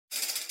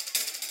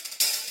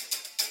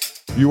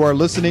You are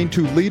listening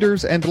to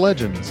Leaders and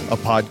Legends, a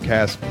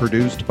podcast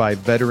produced by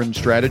Veteran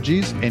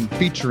Strategies and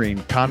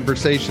featuring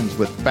conversations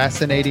with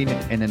fascinating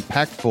and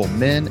impactful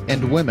men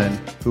and women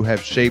who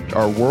have shaped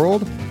our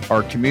world,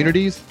 our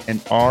communities,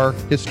 and our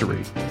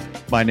history.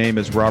 My name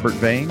is Robert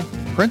Vane,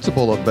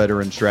 Principal of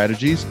Veteran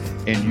Strategies,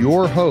 and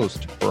your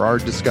host for our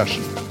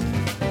discussion.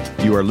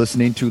 You are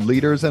listening to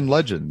Leaders and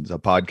Legends, a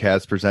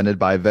podcast presented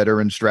by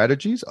Veteran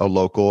Strategies, a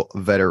local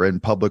veteran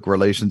public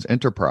relations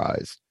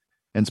enterprise,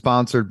 and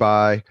sponsored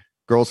by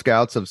Girl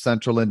Scouts of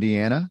Central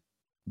Indiana,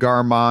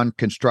 Garmon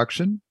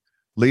Construction,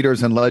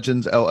 Leaders and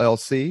Legends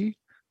LLC,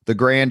 the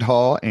Grand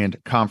Hall and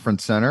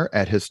Conference Center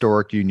at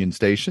Historic Union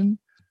Station,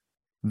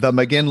 the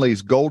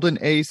McGinley's Golden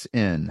Ace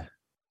Inn,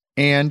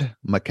 and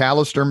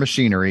McAllister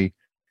Machinery,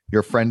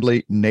 your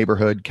friendly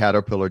neighborhood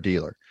Caterpillar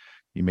dealer.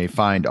 You may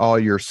find all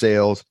your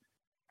sales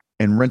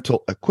and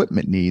rental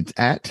equipment needs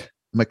at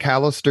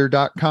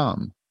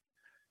McAllister.com.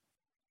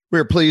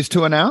 We're pleased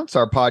to announce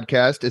our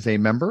podcast is a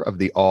member of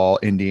the All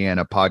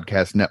Indiana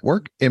Podcast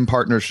Network in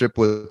partnership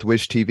with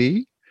Wish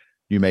TV.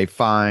 You may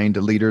find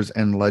Leaders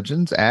and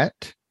Legends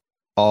at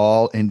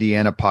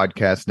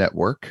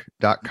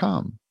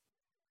allindianapodcastnetwork.com.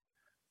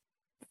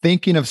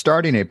 Thinking of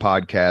starting a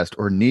podcast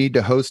or need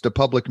to host a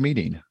public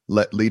meeting?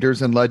 Let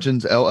Leaders and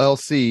Legends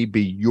LLC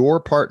be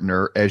your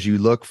partner as you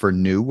look for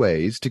new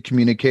ways to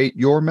communicate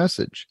your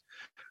message.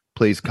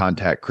 Please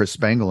contact Chris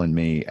Spangle and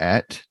me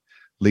at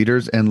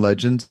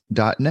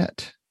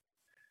leadersandlegends.net.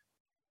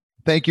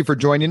 Thank you for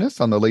joining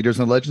us on the Leaders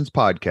and Legends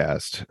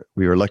podcast.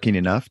 We are lucky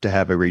enough to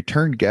have a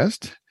return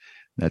guest.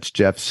 That's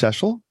Jeff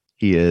Shesol.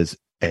 He is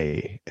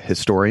a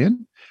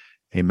historian,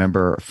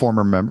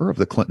 former member of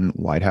the Clinton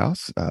White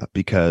House,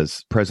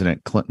 because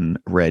President Clinton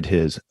read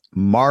his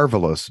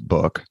marvelous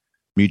book,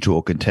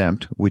 Mutual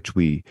Contempt, which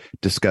we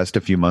discussed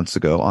a few months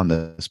ago on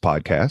this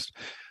podcast.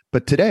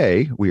 But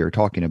today we are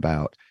talking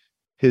about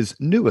his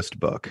newest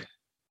book,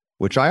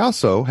 which I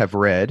also have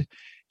read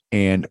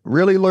and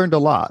really learned a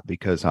lot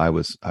because I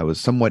was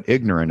somewhat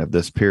ignorant of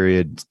this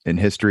period in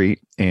history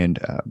and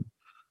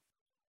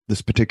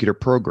this particular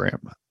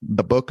program.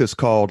 The book is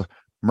called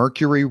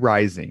Mercury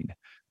Rising: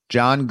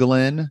 John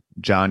Glenn,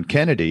 John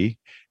Kennedy,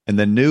 and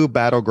the New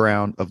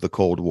Battleground of the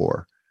Cold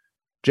War.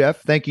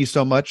 Jeff, thank you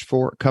so much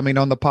for coming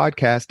on the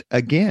podcast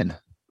again.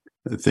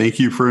 Thank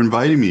you for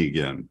inviting me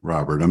again,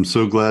 Robert. I'm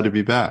so glad to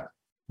be back.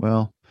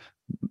 Well,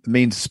 it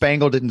means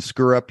Spangle didn't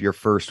screw up your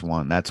first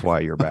one. That's why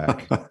you're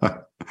back.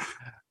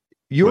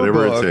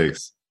 Whatever it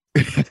takes.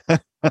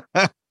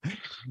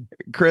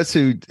 Chris,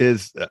 who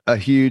is a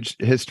huge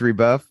history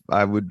buff,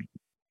 I would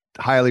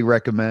highly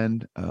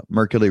recommend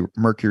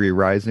Mercury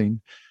Rising.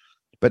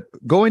 But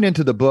going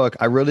into the book,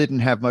 I really didn't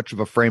have much of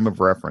a frame of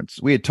reference.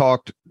 We had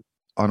talked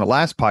on the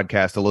last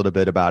podcast a little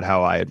bit about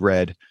how I had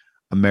read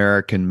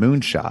American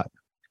Moonshot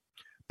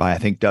by, I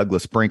think,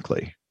 Douglas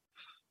Brinkley,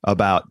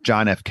 about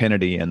John F.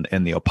 Kennedy and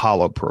the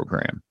Apollo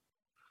program.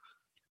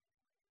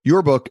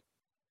 Your book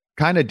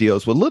kind of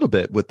deals with a little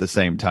bit with the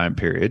same time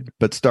period,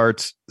 but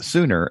starts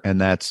sooner, and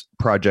that's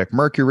Project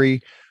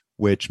Mercury,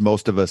 which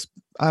most of us,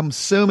 I'm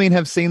assuming,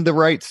 have seen The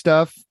Right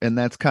Stuff, and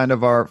that's kind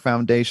of our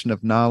foundation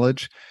of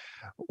knowledge.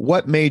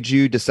 What made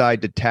you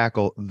decide to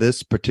tackle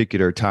this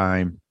particular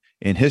time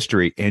in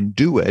history and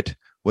do it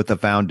with the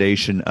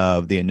foundation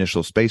of the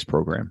initial space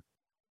program?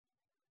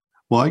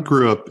 Well, I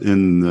grew up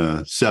in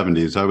the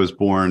 70s. I was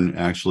born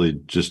actually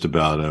just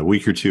about a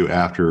week or two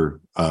after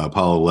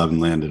Apollo 11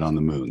 landed on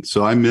the moon.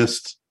 So I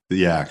missed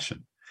the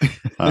action.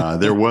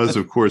 There was,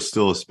 of course,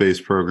 still a space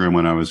program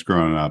when I was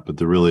growing up, but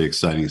the really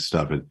exciting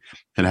stuff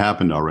had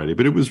happened already.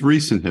 But it was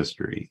recent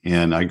history,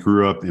 and I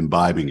grew up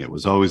imbibing it,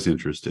 was always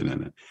interested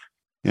in it.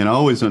 And I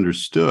always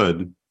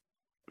understood,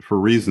 for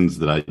reasons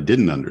that I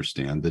didn't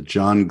understand, that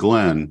John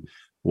Glenn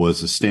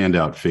was a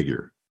standout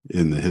figure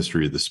in the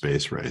history of the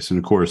space race. And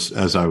of course,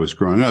 as I was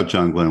growing up,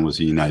 John Glenn was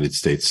a United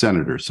States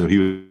senator, so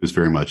he was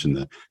very much in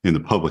the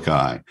public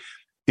eye.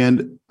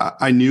 And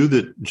I knew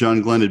that John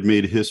Glenn had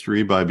made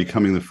history by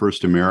becoming the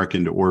first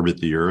American to orbit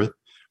the Earth.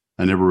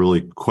 I never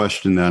really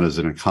questioned that as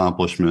an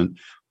accomplishment.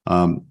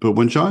 But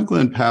when John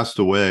Glenn passed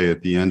away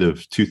at the end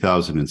of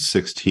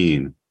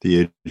 2016, at the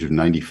age of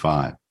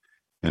 95,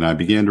 and I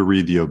began to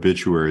read the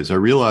obituaries, I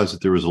realized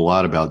that there was a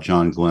lot about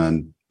John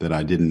Glenn that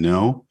I didn't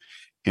know.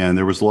 And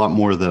there was a lot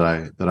more that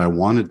I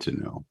wanted to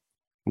know.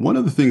 One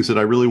of the things that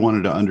I really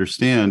wanted to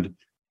understand,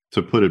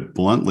 to put it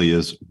bluntly,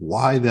 is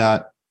why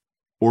that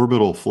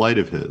orbital flight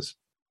of his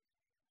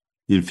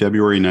in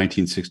February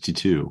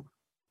 1962,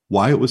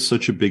 why it was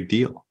such a big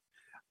deal.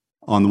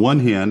 On the one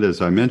hand,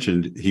 as I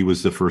mentioned, he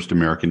was the first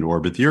American to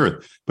orbit the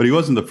Earth, but he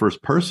wasn't the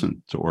first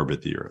person to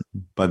orbit the Earth.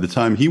 By the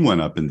time he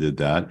went up and did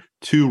that,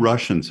 2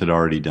 Russians had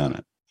already done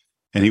it.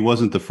 And he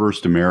wasn't the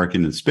first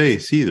American in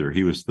space either.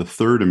 He was the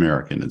 3rd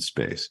American in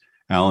space.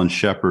 Alan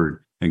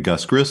Shepard and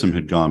Gus Grissom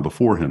had gone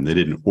before him. They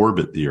didn't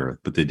orbit the Earth,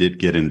 but they did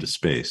get into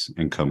space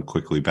and come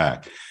quickly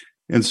back.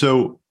 And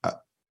so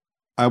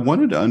I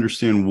wanted to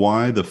understand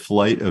why the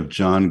flight of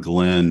John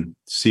Glenn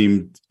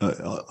seemed,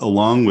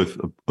 along with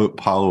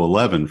Apollo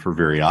 11, for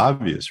very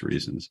obvious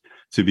reasons,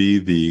 to be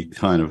the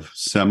kind of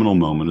seminal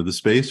moment of the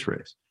space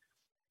race.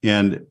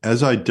 And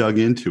as I dug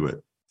into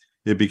it,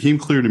 it became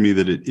clear to me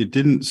that it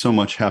didn't so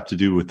much have to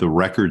do with the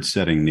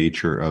record-setting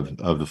nature of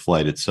the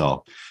flight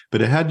itself,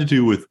 but it had to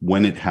do with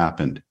when it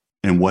happened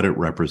and what it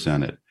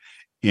represented.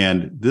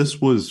 And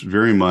this was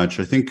very much,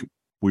 I think,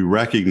 we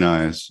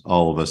recognize,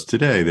 all of us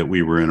today, that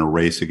we were in a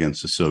race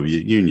against the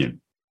Soviet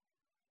Union.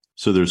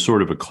 So there's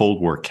sort of a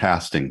Cold War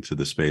casting to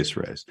the space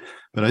race.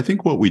 But I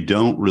think what we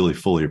don't really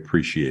fully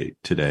appreciate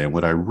today, and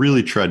what I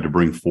really tried to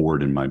bring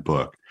forward in my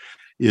book,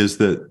 is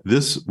that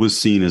this was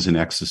seen as an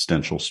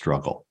existential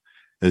struggle.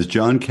 As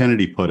John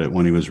Kennedy put it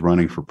when he was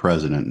running for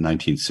president in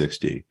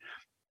 1960,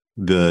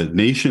 the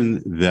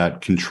nation that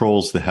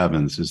controls the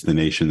heavens is the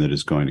nation that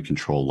is going to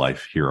control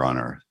life here on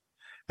Earth.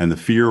 And the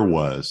fear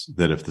was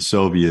that if the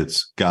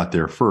Soviets got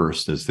there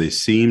first, as they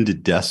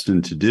seemed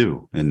destined to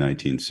do in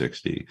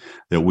 1960,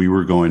 that we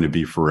were going to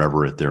be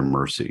forever at their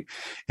mercy.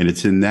 And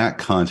it's in that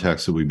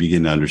context that we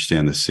begin to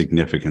understand the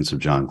significance of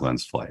John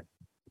Glenn's flight.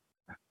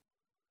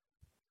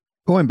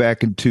 Going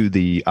back into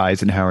the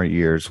Eisenhower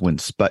years when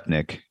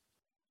Sputnik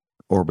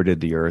orbited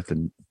the Earth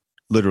and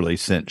literally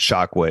sent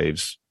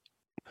shockwaves,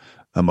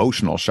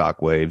 emotional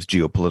shockwaves,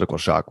 geopolitical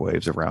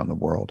shockwaves around the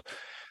world,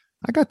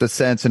 I got the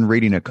sense in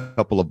reading a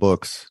couple of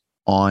books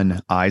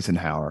on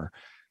Eisenhower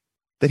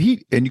that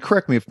he, and you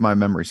correct me if my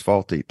memory's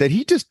faulty, that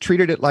he just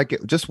treated it like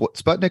it just,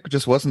 Sputnik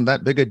just wasn't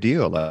that big a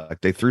deal. Like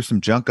they threw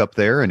some junk up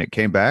there and it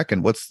came back,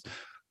 and what's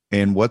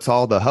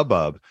all the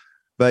hubbub?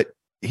 But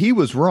he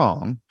was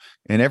wrong,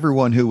 and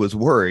everyone who was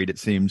worried, it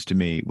seems to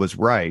me, was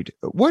right.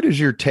 What is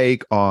your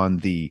take on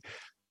the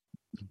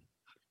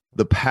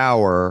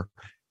power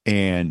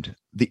and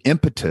the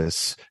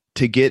impetus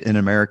to get an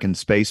American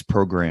space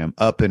program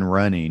up and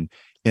running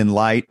in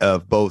light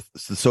of both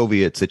the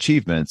Soviets'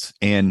 achievements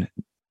and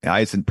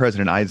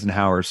President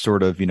Eisenhower's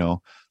sort of,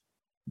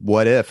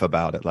 what if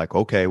about it? Like,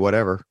 okay,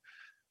 whatever.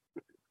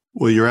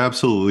 Well, you're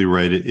absolutely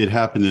right. It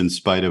happened in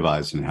spite of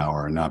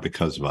Eisenhower, not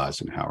because of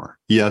Eisenhower.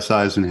 Yes,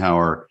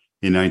 Eisenhower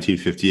in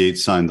 1958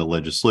 signed the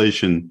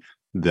legislation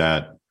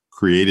that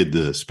created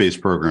the space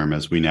program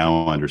as we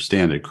now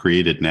understand it,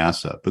 created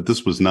NASA. But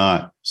this was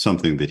not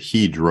something that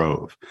he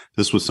drove.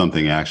 This was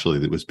something actually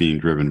that was being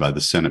driven by the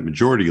Senate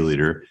Majority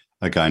Leader,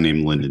 a guy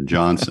named Lyndon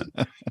Johnson,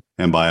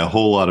 and by a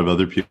whole lot of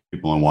other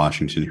people in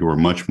Washington who were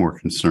much more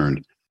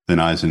concerned than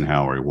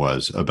Eisenhower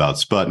was about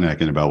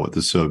Sputnik and about what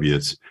the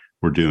Soviets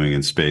were doing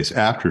in space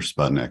after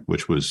Sputnik,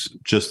 which was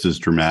just as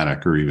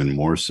dramatic or even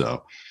more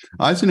so.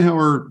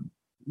 Eisenhower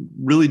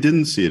really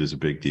didn't see it as a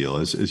big deal,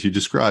 as you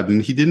described,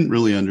 and he didn't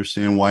really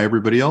understand why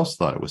everybody else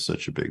thought it was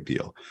such a big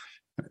deal.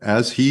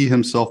 As he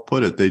himself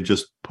put it, they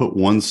just put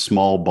one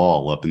small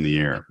ball up in the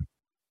air.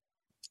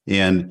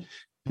 And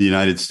the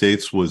United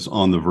States was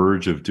on the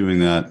verge of doing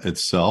that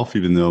itself,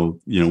 even though,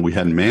 we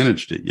hadn't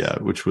managed it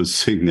yet, which was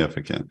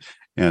significant.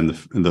 And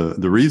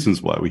the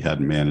reasons why we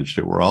hadn't managed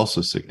it were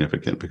also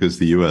significant, because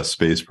the U.S.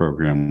 space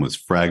program was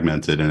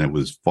fragmented and it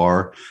was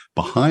far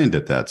behind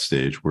at that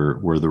stage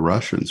where the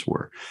Russians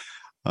were.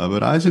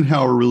 But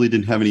Eisenhower really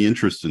didn't have any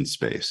interest in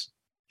space.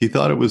 He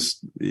thought it was,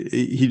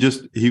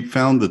 he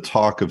found the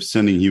talk of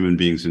sending human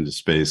beings into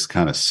space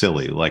kind of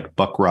silly, like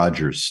Buck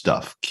Rogers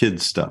stuff,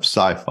 kid stuff,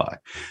 sci-fi.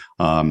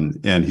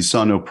 And he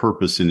saw no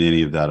purpose in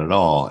any of that at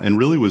all, and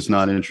really was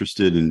not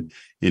interested in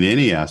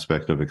any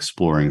aspect of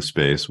exploring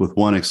space, with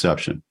one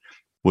exception,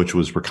 which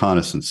was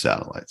reconnaissance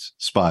satellites,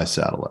 spy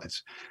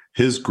satellites.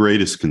 His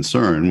greatest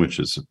concern, which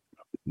is a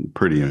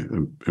pretty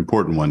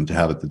important one to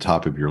have at the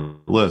top of your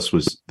list,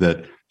 was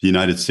that the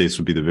United States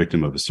would be the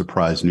victim of a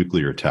surprise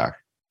nuclear attack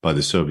by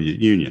the Soviet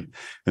Union.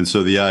 And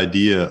so the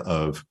idea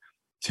of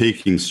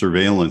taking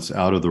surveillance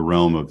out of the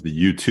realm of the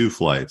U-2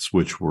 flights,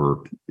 which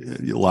were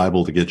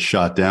liable to get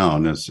shot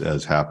down, as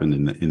happened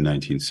in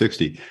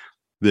 1960,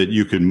 that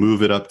you could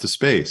move it up to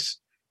space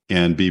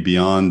and be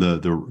beyond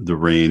the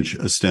range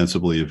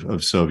ostensibly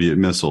of Soviet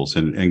missiles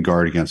and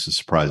guard against a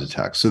surprise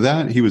attack. So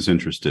that he was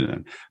interested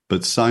in.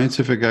 But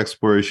scientific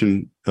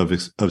exploration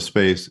of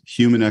space,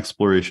 human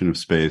exploration of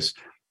space,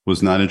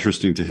 was not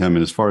interesting to him.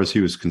 And as far as he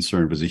was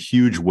concerned, was a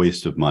huge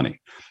waste of money.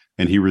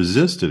 And he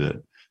resisted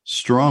it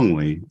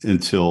strongly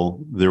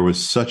until there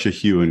was such a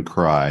hue and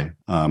cry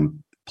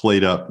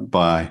played up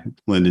by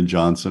Lyndon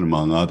Johnson,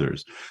 among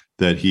others,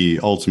 that he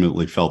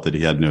ultimately felt that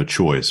he had no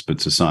choice but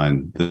to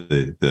sign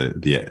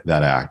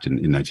that act in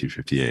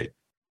 1958.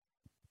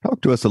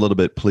 Talk to us a little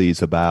bit,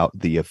 please, about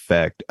the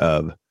effect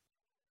of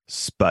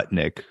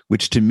Sputnik,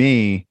 which to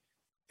me,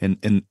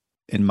 in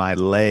my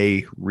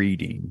lay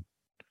reading,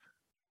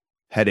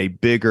 had a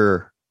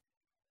bigger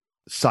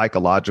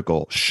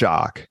psychological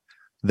shock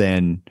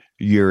than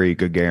Yuri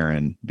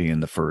Gagarin being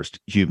the first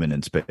human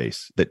in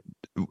space.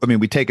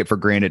 We take it for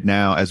granted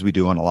now, as we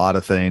do on a lot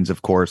of things,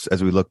 of course,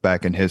 as we look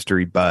back in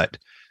history, but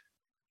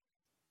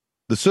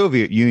the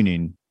Soviet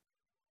Union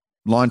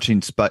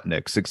launching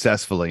Sputnik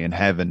successfully and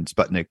having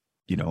Sputnik,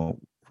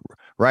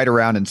 right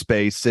around in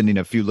space, sending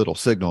a few little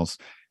signals,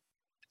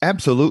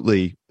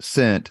 absolutely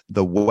sent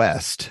the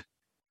West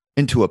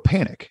into a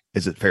panic.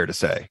 Is it fair to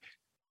say?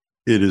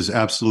 It is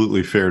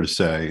absolutely fair to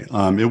say.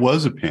 It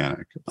was a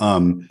panic.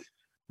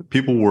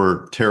 People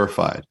were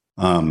terrified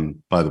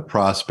by the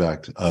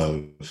prospect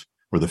of,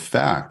 or the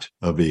fact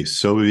of, a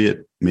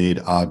Soviet-made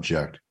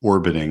object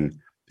orbiting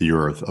the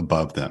Earth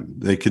above them.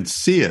 They could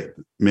see it.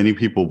 Many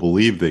people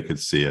believed they could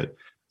see it,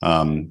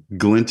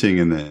 glinting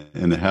in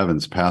the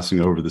heavens, passing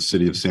over the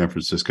city of San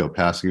Francisco,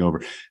 passing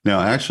over. Now,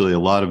 actually, a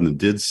lot of them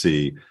did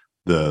see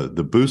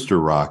the booster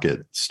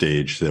rocket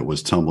stage that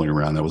was tumbling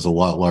around. That was a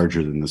lot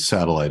larger than the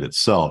satellite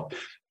itself.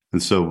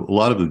 And so a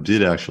lot of them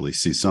did actually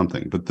see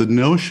something. But the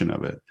notion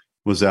of it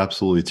was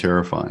absolutely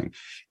terrifying.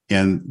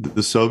 And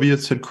the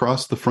Soviets had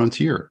crossed the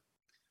frontier.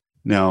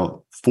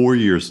 Now, 4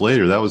 years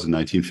later, that was in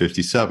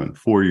 1957,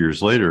 4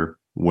 years later,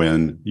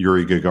 when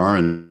Yuri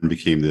Gagarin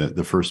became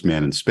the first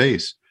man in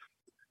space,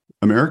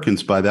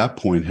 Americans by that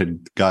point had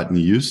gotten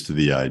used to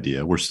the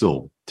idea. We're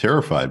still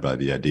terrified by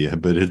the idea,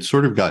 but had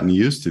sort of gotten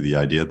used to the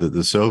idea that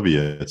the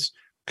Soviets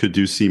could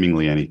do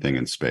seemingly anything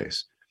in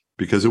space.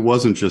 Because it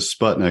wasn't just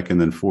Sputnik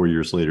and then 4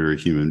 years later a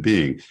human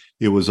being.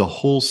 It was a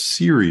whole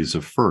series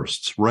of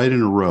firsts right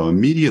in a row.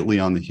 Immediately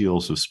on the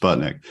heels of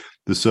Sputnik,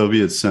 the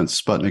Soviets sent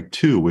Sputnik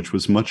 2, which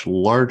was much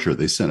larger.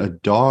 They sent a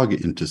dog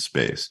into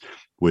space,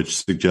 which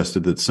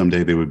suggested that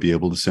someday they would be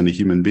able to send a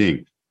human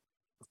being.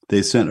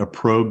 They sent a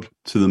probe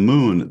to the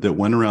moon that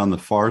went around the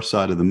far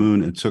side of the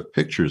moon and took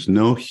pictures.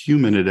 No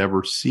human had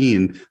ever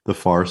seen the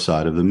far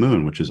side of the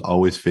moon, which is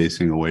always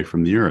facing away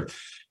from the Earth.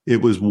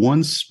 It was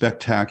one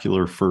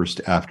spectacular first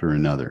after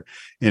another.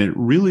 And it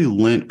really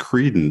lent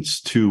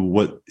credence to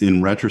what,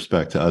 in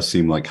retrospect, to us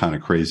seemed like kind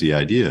of crazy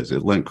ideas.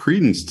 It lent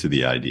credence to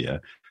the idea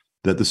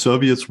that the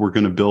Soviets were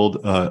going to build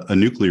a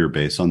nuclear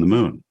base on the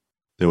moon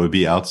that would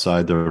be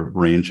outside the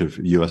range of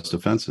U.S.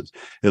 defenses.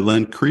 It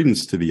lent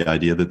credence to the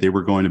idea that they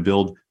were going to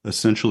build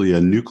essentially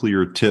a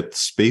nuclear-tipped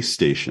space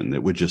station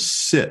that would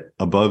just sit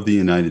above the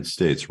United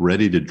States,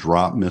 ready to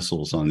drop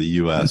missiles on the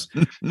U.S.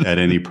 at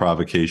any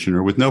provocation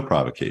or with no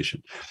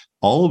provocation.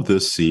 All of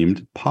this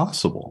seemed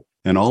possible,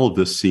 and all of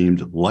this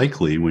seemed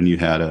likely when you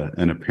had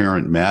an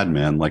apparent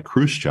madman like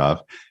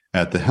Khrushchev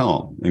at the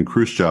helm. And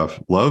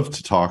Khrushchev loved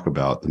to talk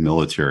about the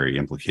military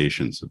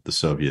implications of the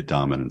Soviet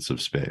dominance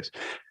of space.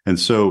 And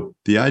so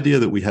the idea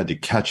that we had to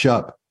catch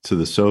up to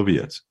the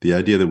Soviets, the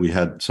idea that we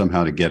had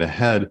somehow to get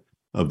ahead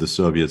of the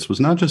Soviets,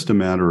 was not just a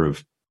matter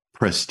of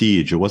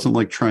prestige. It wasn't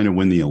like trying to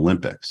win the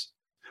Olympics.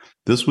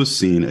 This was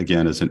seen,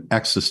 again, as an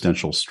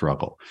existential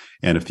struggle.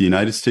 And if the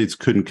United States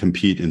couldn't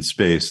compete in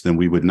space, then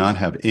we would not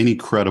have any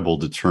credible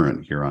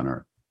deterrent here on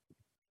Earth.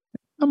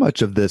 How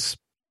much of this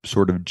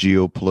sort of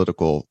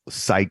geopolitical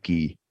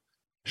psyche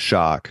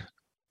shock,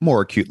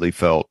 more acutely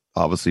felt,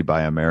 obviously,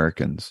 by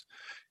Americans,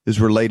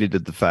 is related to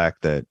the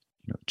fact that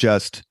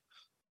just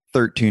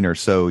 13 or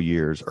so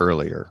years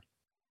earlier,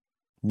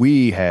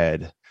 we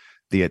had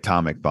the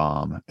atomic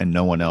bomb and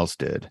no one else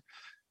did.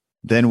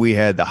 Then we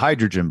had the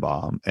hydrogen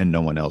bomb and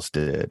no one else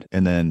did.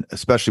 And then,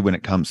 especially when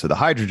it comes to the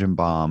hydrogen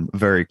bomb,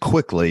 very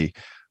quickly,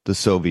 the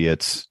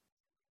Soviets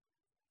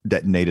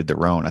detonated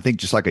their own. I think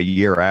just like a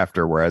year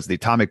after, whereas the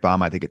atomic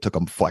bomb, I think it took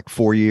them like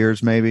 4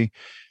 years maybe.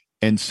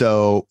 And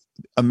so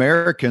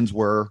Americans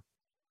were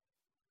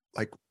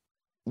like,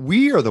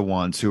 we are the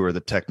ones who are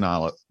the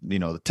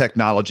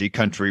technology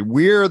country.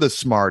 We're the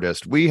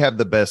smartest. We have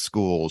the best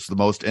schools, the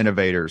most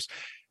innovators.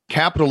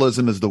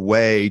 Capitalism is the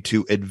way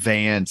to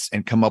advance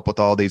and come up with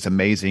all these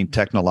amazing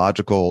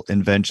technological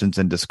inventions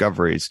and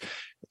discoveries.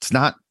 It's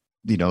not,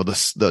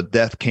 the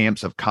death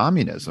camps of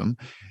communism.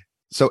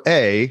 So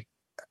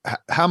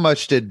how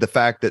much did the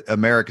fact that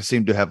America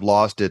seemed to have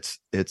lost its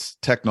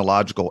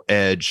technological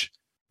edge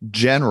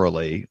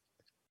generally,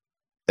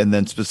 and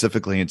then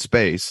specifically in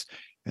space?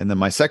 And then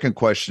my second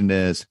question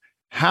is,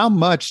 how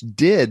much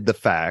did the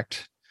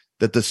fact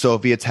that the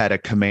Soviets had a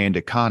command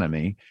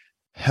economy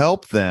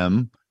help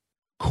them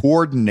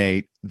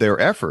coordinate their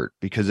effort?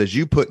 Because as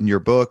you put in your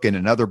book and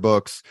in other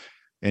books,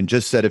 and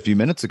just said a few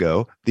minutes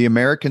ago, the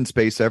American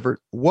space effort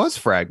was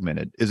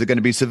fragmented. Is it going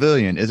to be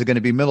civilian? Is it going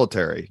to be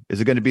military?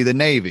 Is it going to be the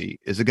Navy?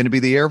 Is it going to be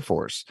the Air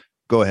Force?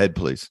 Go ahead,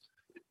 please.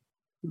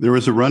 There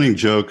was a running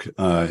joke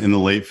in the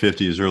late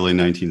 50s, early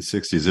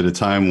 1960s, at a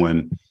time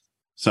when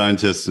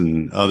scientists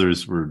and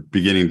others were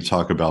beginning to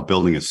talk about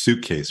building a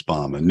suitcase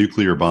bomb, a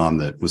nuclear bomb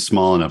that was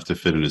small enough to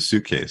fit in a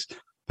suitcase,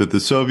 that the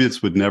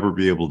Soviets would never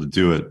be able to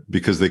do it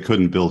because they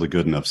couldn't build a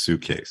good enough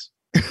suitcase.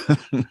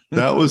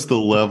 That was the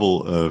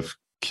level of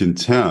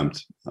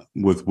contempt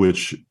with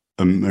which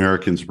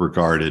Americans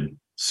regarded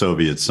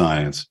Soviet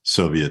science,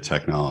 Soviet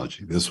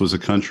technology. This was a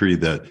country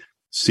that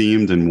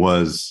seemed and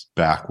was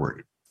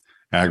backward,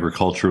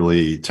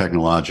 agriculturally,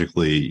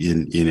 technologically,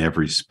 in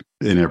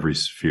every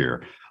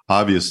sphere.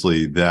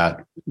 Obviously,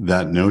 that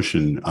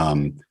notion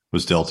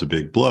was dealt a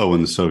big blow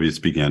when the Soviets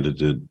began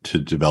to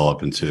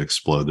develop and to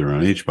explode their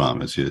own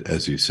H-bomb, as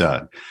you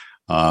said.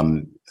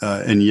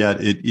 And yet,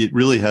 it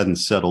really hadn't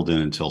settled in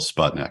until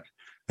Sputnik.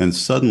 And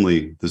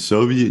suddenly, the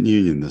Soviet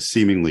Union, the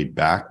seemingly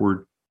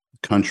backward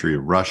country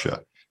of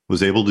Russia,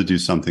 was able to do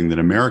something that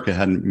America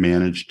hadn't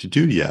managed to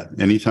do yet.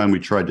 Anytime we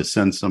tried to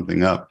send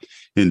something up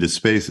into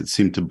space, it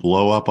seemed to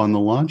blow up on the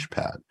launch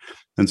pad.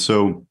 And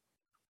so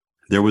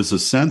there was a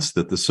sense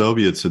that the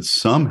Soviets had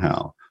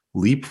somehow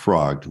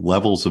leapfrogged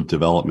levels of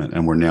development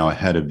and were now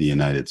ahead of the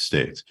United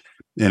States.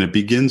 And it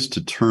begins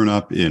to turn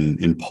up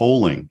in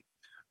polling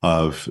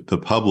of the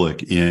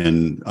public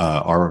in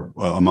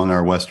among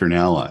our Western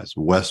allies.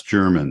 West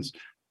Germans,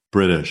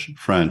 British,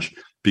 French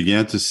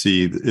began to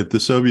see if the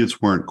Soviets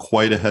weren't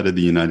quite ahead of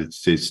the United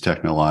States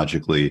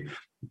technologically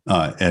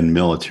and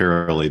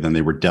militarily, then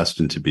they were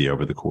destined to be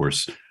over the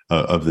course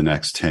of the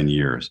next 10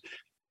 years.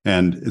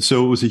 And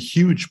so it was a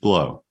huge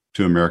blow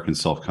to American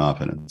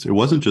self-confidence. It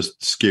wasn't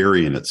just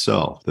scary in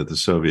itself that the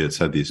Soviets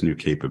had these new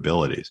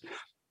capabilities,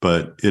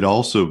 but it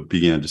also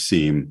began to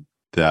seem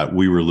that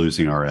we were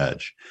losing our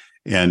edge.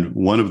 And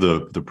one of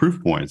the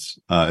proof points,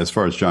 as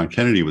far as John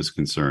Kennedy was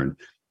concerned,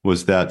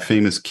 was that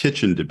famous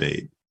kitchen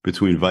debate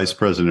between Vice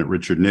President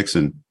Richard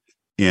Nixon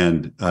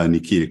and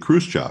Nikita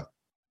Khrushchev.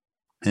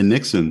 And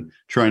Nixon,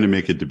 trying to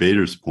make a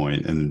debater's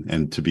point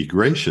and to be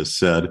gracious,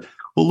 said,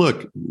 well,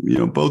 look,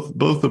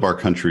 both of our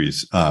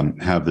countries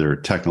have their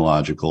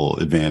technological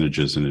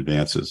advantages and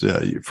advances.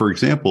 For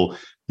example,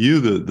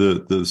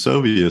 the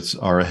Soviets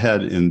are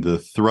ahead in the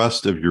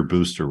thrust of your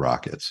booster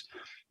rockets.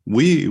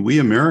 We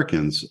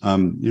Americans,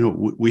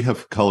 we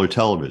have color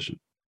television,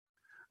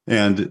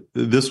 and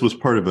this was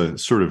part of a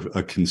sort of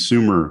a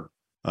consumer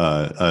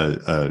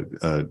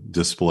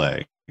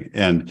display,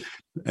 and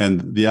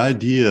the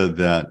idea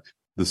that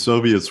the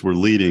Soviets were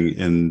leading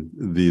in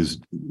these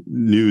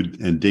new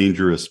and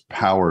dangerous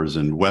powers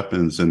and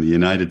weapons, and the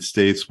United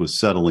States was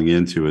settling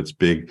into its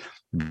big,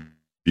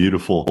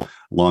 beautiful,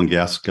 long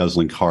gas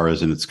guzzling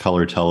cars and its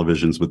color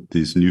televisions with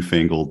these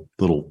newfangled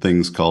little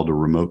things called a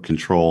remote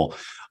control,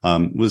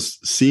 was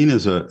seen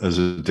as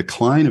a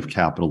decline of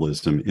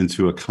capitalism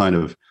into a kind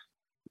of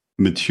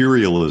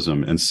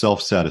materialism and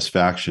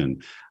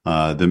self-satisfaction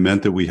that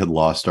meant that we had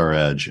lost our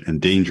edge,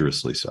 and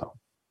dangerously so.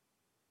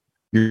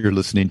 You're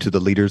listening to the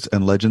Leaders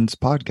and Legends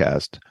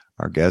podcast.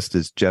 Our guest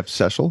is Jeff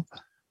Shesol.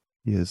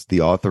 He is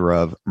the author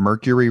of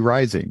Mercury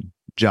Rising,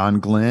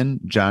 John Glenn,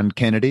 John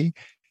Kennedy,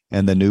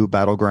 and the New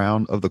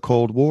Battleground of the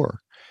Cold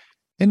War.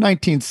 In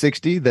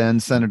 1960,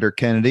 then Senator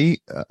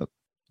Kennedy,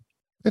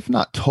 if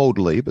not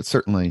totally, but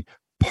certainly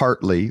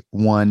partly,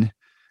 won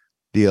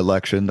the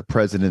election, the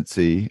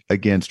presidency,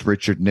 against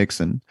Richard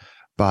Nixon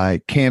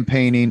by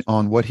campaigning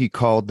on what he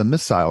called the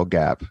missile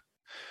gap,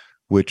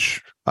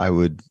 which I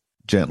would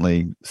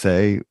gently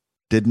say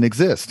didn't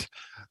exist.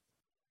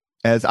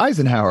 As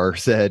Eisenhower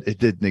said, it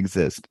didn't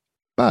exist.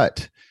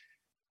 But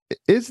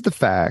is the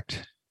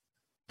fact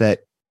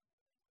that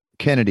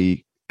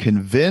Kennedy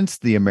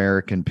convinced the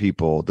American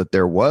people that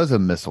there was a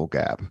missile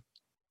gap,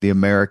 the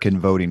American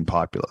voting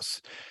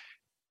populace,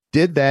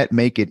 did that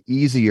make it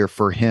easier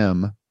for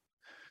him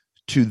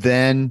to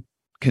then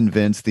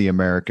convince the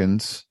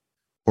Americans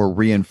or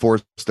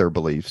reinforce their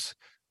beliefs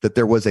that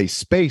there was a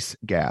space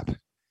gap?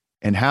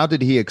 And how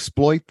did he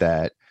exploit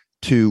that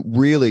to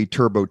really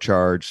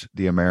turbocharge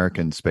the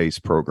American space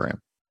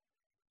program?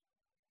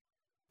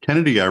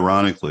 Kennedy,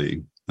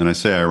 ironically, and I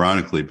say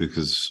ironically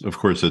because, of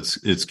course,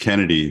 it's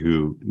Kennedy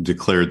who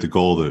declared the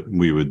goal that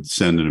we would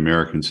send an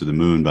American to the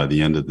moon by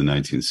the end of the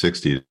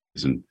 1960s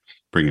and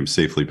bring him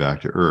safely back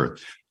to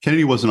Earth.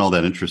 Kennedy wasn't all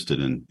that interested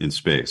in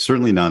space,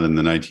 certainly not in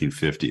the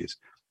 1950s.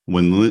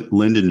 When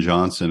Lyndon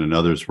Johnson and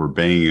others were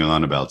banging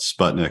on about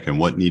Sputnik and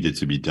what needed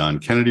to be done,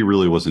 Kennedy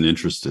really wasn't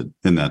interested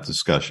in that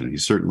discussion. He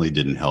certainly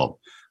didn't help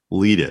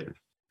lead it.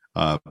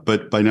 But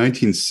by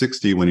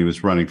 1960, when he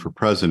was running for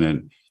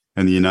president,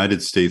 and the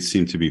United States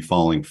seemed to be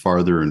falling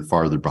farther and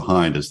farther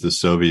behind as the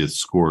Soviets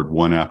scored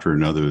one after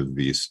another of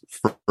these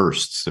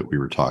firsts that we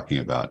were talking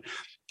about,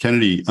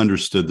 Kennedy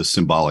understood the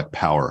symbolic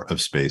power of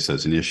space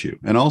as an issue,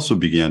 and also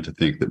began to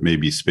think that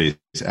maybe space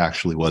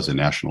actually was a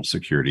national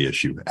security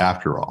issue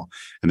after all,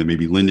 and that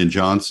maybe Lyndon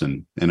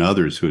Johnson and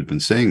others who had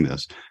been saying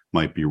this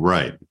might be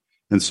right.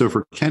 And so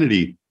for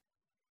Kennedy,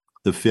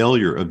 the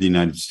failure of the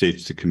United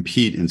States to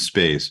compete in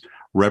space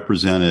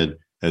represented,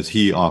 as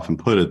he often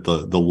put it,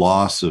 the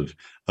loss of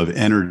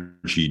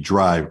energy,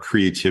 drive,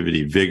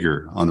 creativity,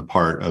 vigor on the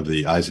part of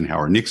the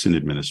Eisenhower-Nixon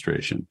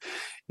administration,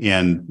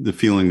 and the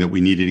feeling that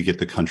we needed to get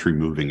the country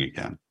moving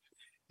again.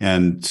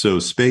 And so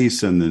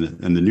space and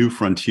the new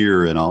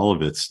frontier and all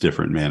of its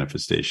different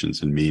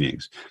manifestations and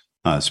meanings,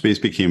 space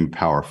became a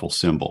powerful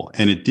symbol.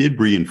 And it did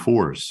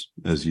reinforce,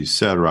 as you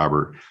said,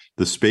 Robert,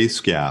 the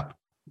space gap,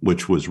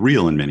 which was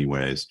real in many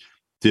ways,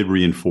 did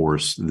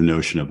reinforce the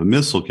notion of a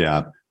missile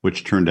gap,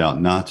 which turned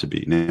out not to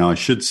be. Now, I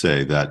should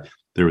say that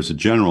there was a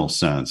general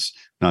sense,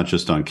 not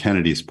just on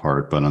Kennedy's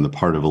part, but on the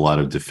part of a lot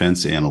of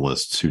defense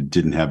analysts who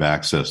didn't have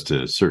access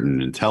to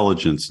certain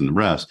intelligence and the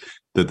rest,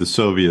 that the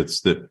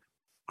Soviets, that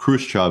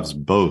Khrushchev's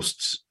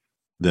boasts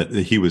that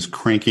he was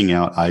cranking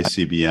out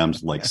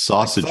ICBMs like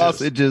sausages.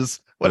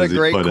 Sausages. What a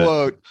great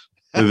quote.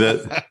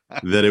 that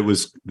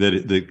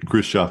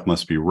Khrushchev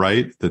must be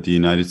right, that the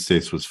United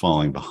States was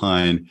falling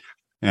behind.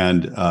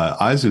 And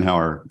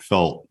Eisenhower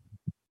felt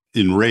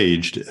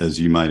enraged, as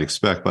you might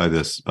expect, by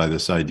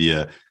this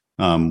idea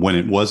when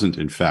it wasn't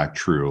in fact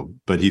true.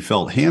 But he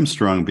felt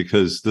hamstrung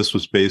because this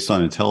was based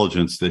on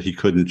intelligence that he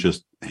couldn't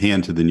just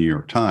hand to the New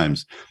York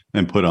Times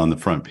and put on the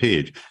front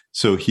page.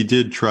 So he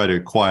did try to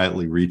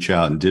quietly reach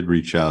out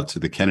to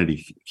the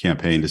Kennedy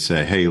campaign to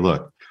say, hey,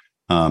 look,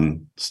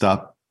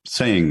 stop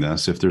saying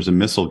this. If there's a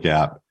missile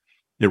gap,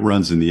 it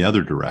runs in the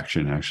other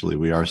direction. Actually,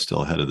 we are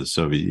still ahead of the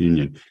Soviet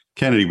Union.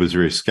 Kennedy was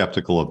very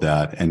skeptical of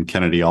that. And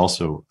Kennedy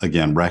also,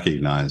 again,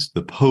 recognized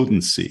the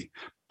potency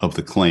of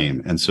the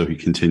claim. And so he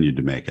continued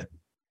to make it.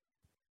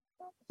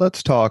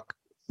 Let's talk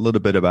a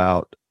little bit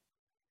about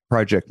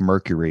Project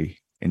Mercury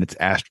and its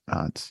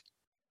astronauts,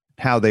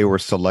 how they were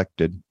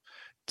selected.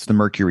 It's the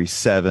Mercury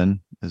 7.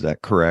 Is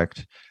that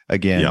correct?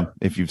 Again, Yep.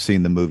 If you've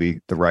seen the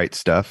movie The Right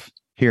Stuff,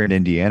 here in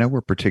Indiana,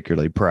 we're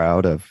particularly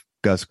proud of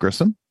Gus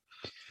Grissom.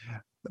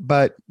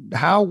 But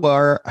how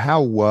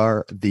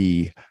were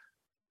the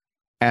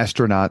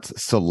astronauts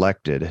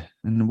selected,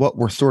 and what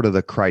were sort of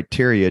the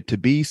criteria to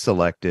be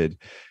selected?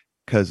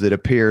 Because it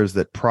appears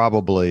that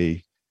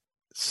probably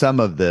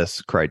some of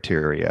this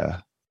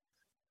criteria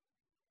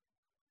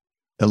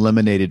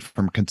eliminated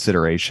from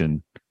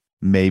consideration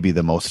maybe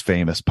the most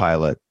famous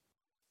pilot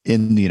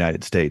in the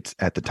United States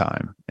at the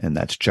time, and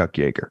that's Chuck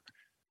Yeager.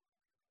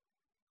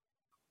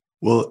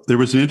 Well, there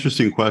was an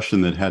interesting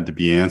question that had to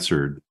be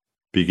answered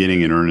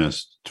beginning in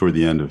earnest toward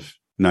the end of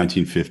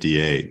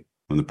 1958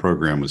 when the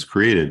program was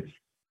created,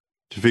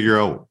 to figure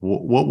out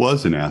what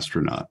was an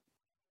astronaut?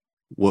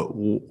 What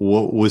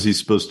was he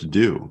supposed to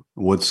do?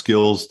 What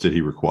skills did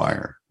he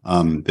require?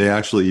 They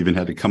actually even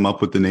had to come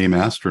up with the name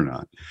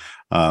astronaut.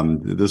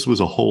 This was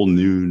a whole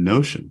new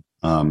notion.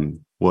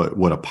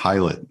 What a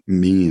pilot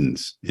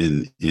means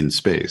in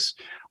space,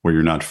 where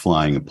you're not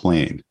flying a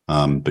plane,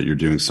 but you're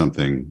doing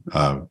something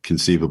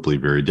conceivably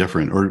very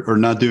different, or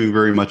not doing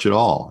very much at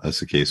all,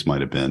 as the case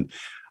might have been,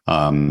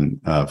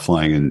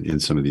 flying in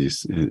some of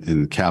these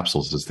in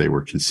capsules as they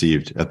were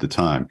conceived at the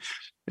time.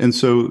 And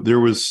so there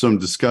was some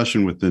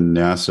discussion within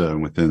NASA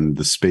and within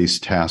the Space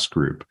Task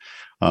Group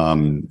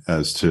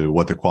as to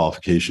what the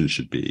qualifications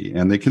should be.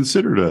 And they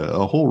considered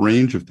a whole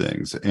range of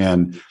things.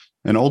 And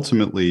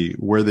ultimately,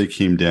 where they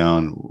came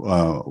down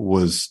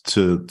was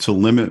to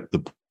limit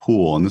the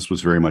pool, and this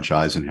was very much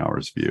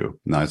Eisenhower's view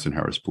and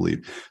Eisenhower's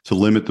belief, to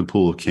limit the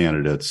pool of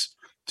candidates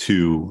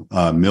to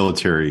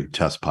military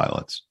test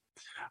pilots,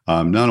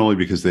 not only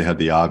because they had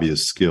the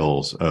obvious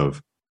skills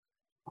of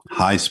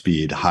high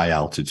speed, high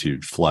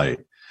altitude flight,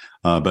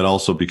 but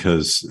also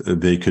because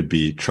they could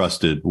be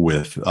trusted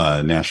with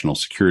national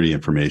security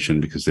information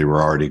because they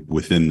were already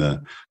within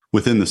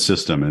the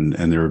system,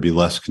 and there would be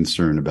less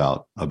concern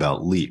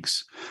about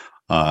leaks.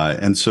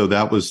 And so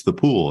that was the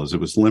pool, as it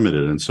was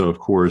limited. And so, of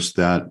course,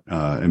 that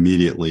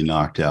immediately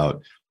knocked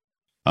out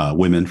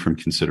women from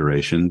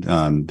consideration.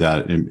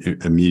 That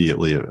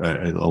immediately,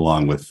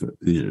 along with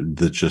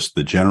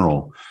the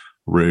general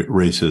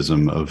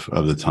racism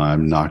of the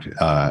time, knocked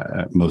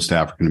most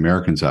African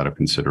Americans out of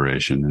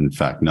consideration. In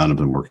fact, none of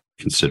them were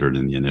considered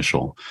in the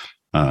initial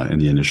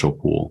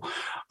pool.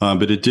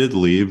 But it did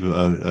leave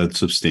a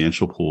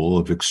substantial pool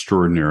of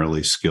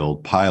extraordinarily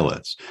skilled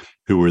pilots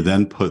who were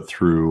then put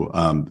through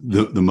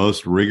the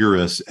most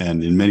rigorous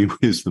and in many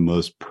ways the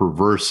most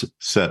perverse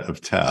set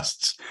of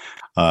tests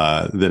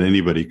that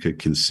anybody could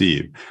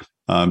conceive,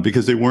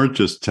 because they weren't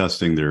just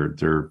testing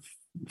their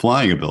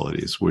flying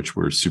abilities, which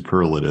were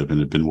superlative and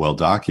had been well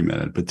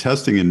documented, but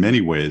testing in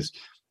many ways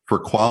for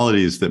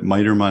qualities that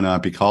might or might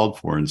not be called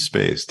for in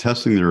space,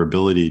 testing their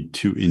ability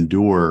to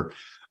endure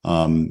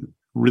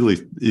really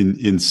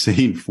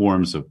insane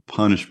forms of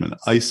punishment,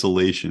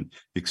 isolation,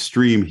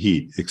 extreme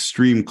heat,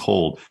 extreme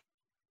cold.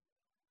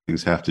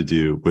 Things have to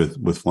do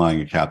with flying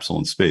a capsule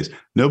in space.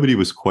 Nobody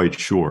was quite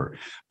sure,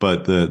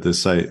 but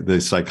the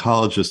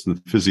psychologists and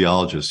the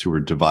physiologists who were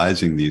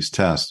devising these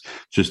tests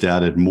just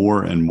added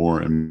more and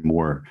more and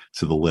more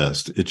to the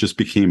list. It just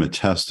became a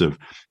test of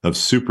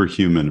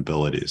superhuman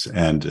abilities,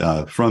 and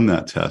from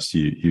that test,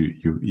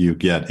 you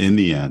get in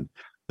the end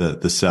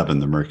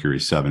the Mercury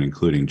 7,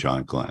 including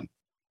John Glenn.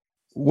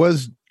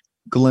 Was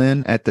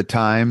Glenn at the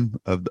time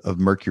of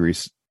Mercury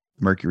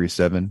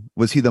 7?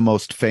 Was he the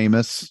most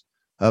famous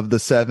of the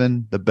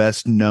 7, the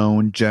best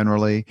known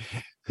generally?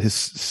 His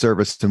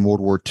service in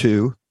World War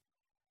II,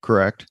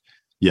 correct?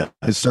 Yeah.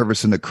 His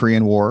service in the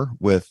Korean War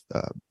with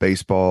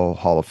baseball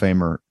Hall of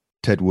Famer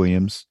Ted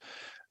Williams.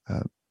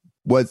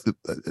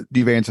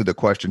 You've answered the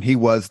question. He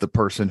was the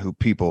person who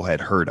people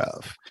had heard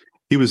of.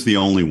 He was the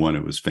only one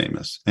who was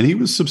famous, and he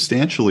was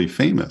substantially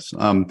famous.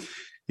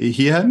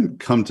 He hadn't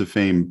come to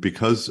fame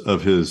because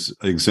of his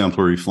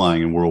exemplary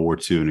flying in World War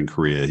II and in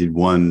Korea. He'd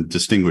won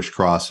Distinguished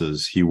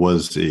Crosses. He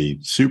was a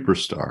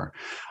superstar.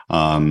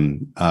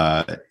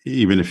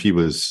 Even if he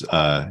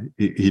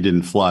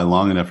didn't fly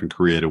long enough in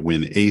Korea to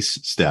win ace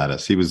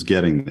status, he was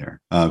getting there.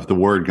 If the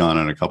war had gone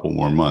on a couple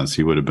more months,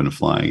 he would have been a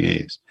flying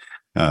ace,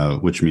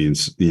 which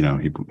means,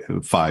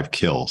 5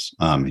 kills.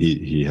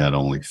 He had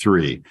only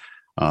 3.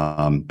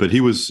 But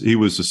he was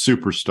a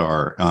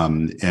superstar,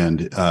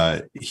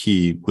 and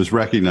he was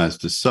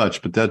recognized as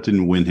such. But that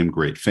didn't win him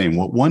great fame.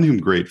 What won him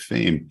great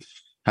fame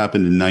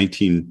happened in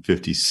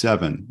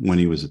 1957 when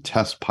he was a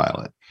test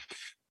pilot,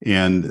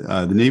 and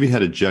the Navy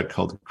had a jet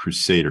called the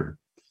Crusader,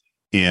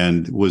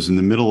 and was in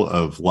the middle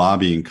of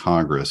lobbying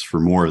Congress for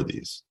more of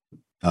these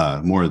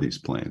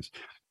planes.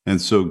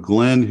 And so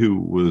Glenn, who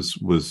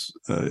was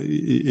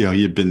he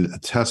had been a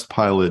test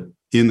pilot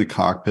in the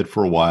cockpit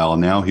for a while,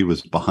 and now he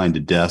was behind a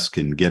desk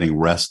and getting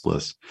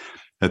restless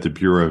at the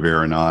Bureau of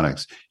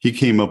Aeronautics. He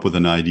came up with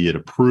an idea to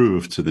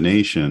prove to the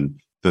nation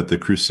that the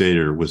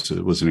Crusader was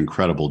an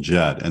incredible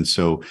jet. And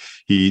so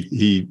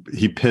he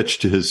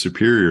pitched to his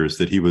superiors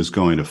that he was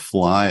going to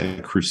fly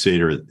a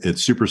Crusader at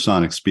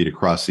supersonic speed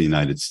across the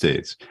United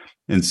States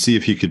and see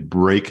if he could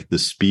break the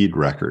speed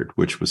record,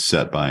 which was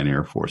set by an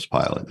Air Force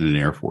pilot in an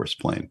Air Force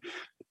plane.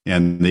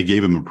 And they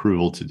gave him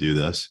approval to do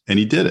this, and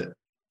he did it.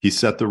 He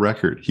set the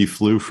record. He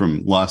flew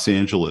from Los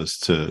Angeles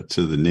to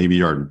the Navy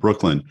Yard in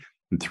Brooklyn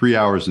in 3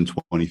 hours and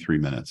 23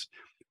 minutes.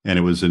 And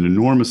it was an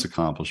enormous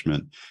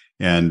accomplishment.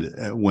 And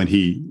when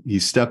he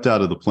stepped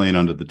out of the plane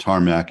onto the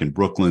tarmac in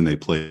Brooklyn, they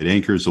played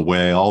Anchors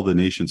Away. All the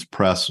nation's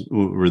press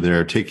were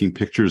there taking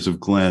pictures of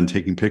Glenn,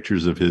 taking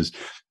pictures of his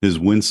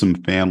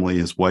winsome family,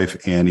 his wife,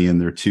 Annie,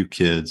 and their 2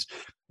 kids.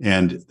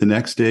 And the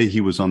next day, he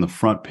was on the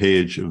front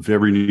page of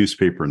every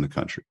newspaper in the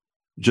country,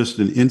 just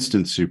an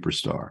instant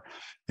superstar.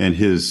 And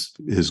his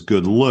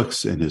good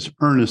looks and his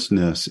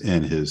earnestness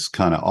and his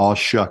kind of aw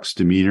shucks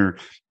demeanor,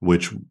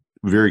 which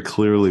very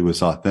clearly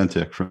was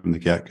authentic from the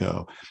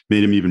get-go,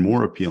 made him even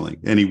more appealing.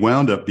 And he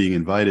wound up being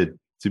invited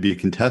to be a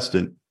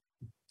contestant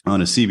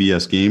on a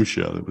CBS game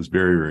show that was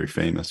very, very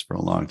famous for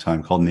a long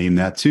time called Name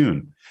That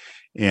Tune.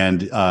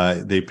 And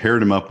they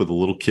paired him up with a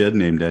little kid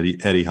named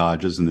Eddie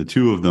Hodges, and the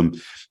two of them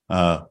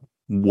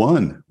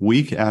won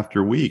week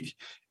after week.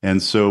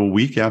 And so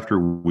week after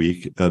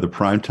week, the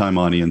primetime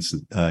audience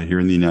here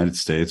in the United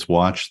States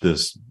watched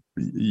this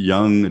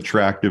young,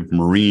 attractive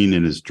Marine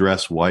in his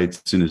dress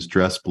whites and his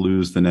dress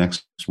blues the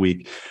next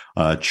week,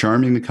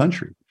 charming the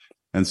country.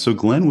 And so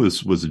Glenn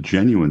was a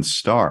genuine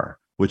star,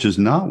 which is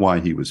not why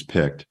he was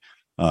picked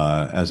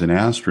as an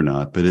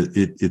astronaut, but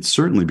it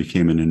certainly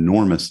became an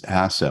enormous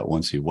asset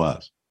once he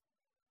was.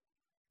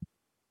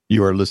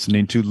 You are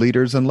listening to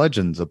Leaders and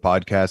Legends, a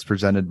podcast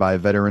presented by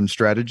Veteran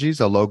Strategies,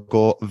 a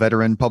local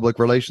veteran public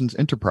relations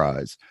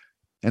enterprise,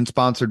 and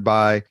sponsored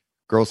by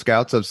Girl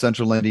Scouts of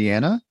Central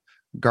Indiana,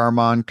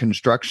 Garmon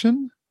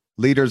Construction,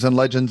 Leaders and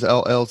Legends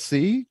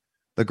LLC,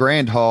 the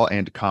Grand Hall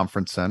and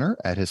Conference Center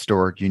at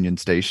Historic Union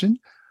Station,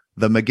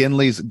 the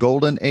McGinley's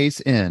Golden Ace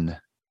Inn,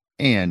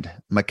 and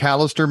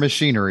McAllister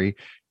Machinery,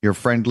 your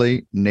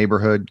friendly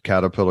neighborhood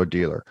Caterpillar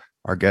dealer.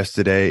 Our guest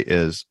today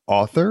is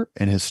author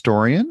and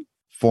historian,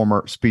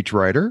 former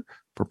speechwriter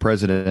for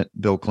President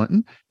Bill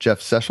Clinton, Jeff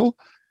Shesol.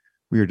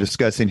 We are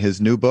discussing his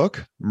new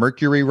book,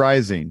 Mercury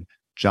Rising,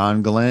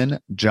 John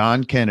Glenn,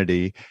 John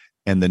Kennedy,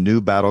 and the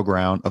New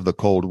Battleground of the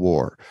Cold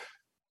War.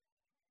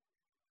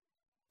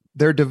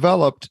 There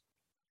developed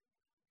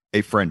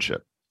a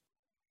friendship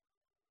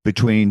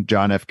between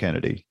John F.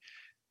 Kennedy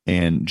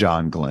and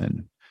John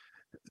Glenn.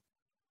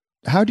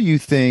 How do you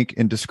think,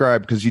 and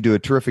describe, because you do a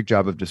terrific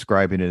job of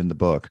describing it in the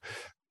book,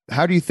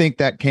 how do you think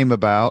that came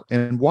about,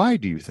 and why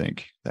do you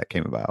think that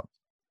came about?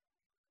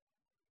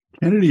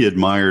 Kennedy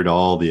admired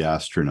all the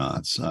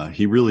astronauts.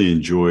 He really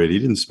enjoyed, he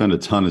didn't spend a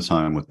ton of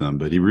time with them,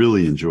 but he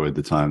really enjoyed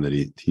the time that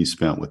he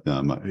spent with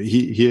them.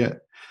 He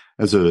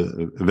as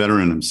a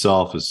veteran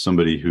himself, as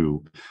somebody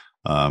who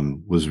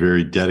was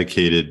very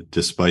dedicated,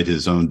 despite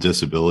his own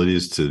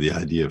disabilities, to the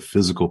idea of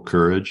physical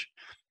courage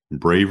and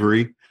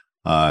bravery.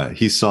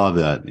 He saw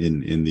that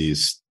in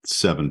these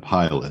 7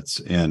 pilots.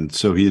 And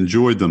so he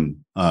enjoyed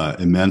them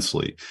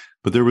immensely.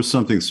 But there was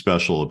something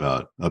special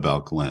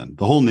about Glenn.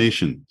 The whole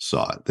nation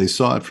saw it. They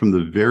saw it from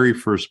the very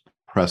first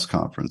press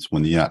conference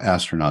when the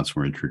astronauts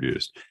were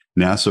introduced.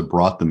 NASA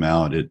brought them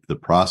out. The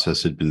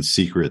process had been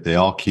secret. They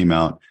all came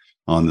out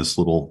on this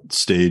little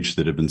stage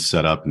that had been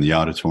set up in the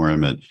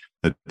auditorium at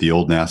the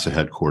old NASA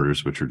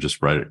headquarters, which are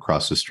just right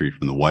across the street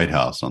from the White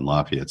House on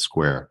Lafayette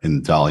Square,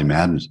 in Dolly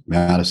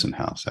Madison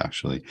House,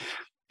 actually.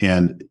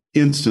 And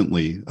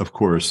instantly, of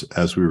course,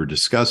 as we were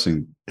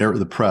discussing,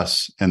 the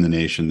press and the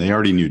nation, they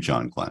already knew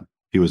John Glenn.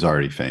 He was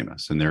already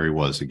famous, and there he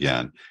was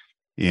again.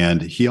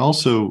 And he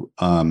also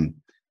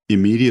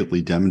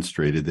immediately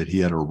demonstrated that he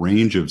had a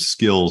range of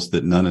skills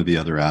that none of the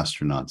other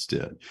astronauts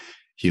did.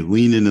 He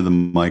leaned into the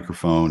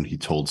microphone. He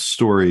told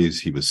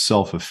stories. He was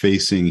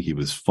self-effacing. He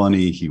was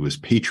funny. He was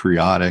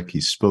patriotic.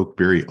 He spoke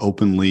very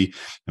openly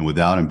and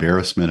without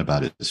embarrassment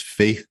about his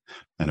faith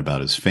and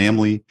about his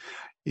family.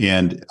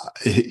 And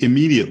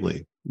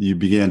immediately you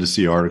began to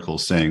see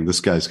articles saying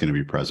this guy's going to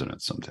be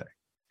president someday.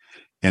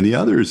 And the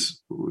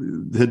others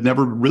had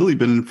never really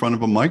been in front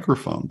of a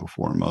microphone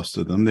before. Most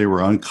of them, they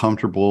were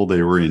uncomfortable.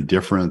 They were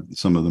indifferent.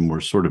 Some of them were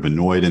sort of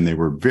annoyed, and they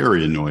were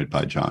very annoyed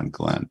by John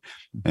Glenn.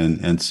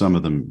 And some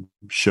of them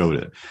showed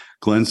it.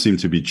 Glenn seemed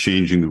to be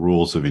changing the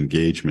rules of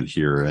engagement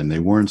here, and they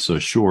weren't so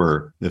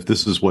sure if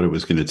this is what it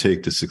was going to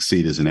take to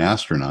succeed as an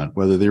astronaut,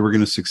 whether they were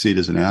going to succeed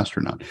as an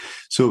astronaut.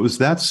 So it was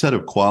that set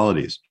of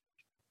qualities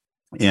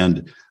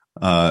and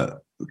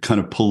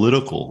kind of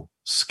political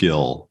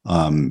skill,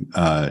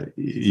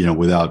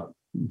 without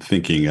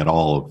thinking at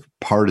all of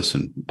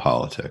partisan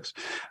politics,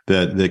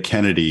 that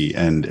Kennedy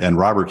and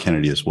Robert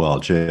Kennedy as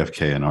well,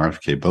 JFK and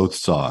RFK, both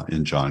saw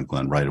in John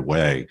Glenn right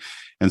away.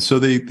 And so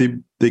they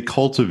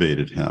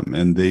cultivated him,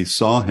 and they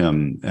saw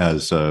him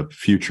as a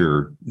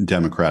future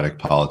Democratic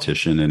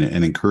politician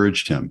and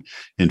encouraged him,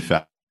 in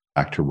fact,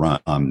 to run.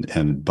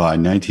 And by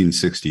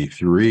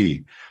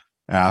 1963,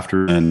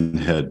 after Glenn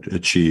had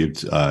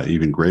achieved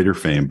even greater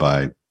fame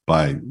by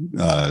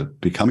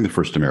becoming the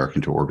first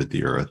American to orbit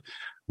the Earth,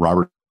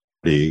 Robert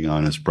Kennedy,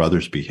 on his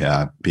brother's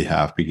behalf,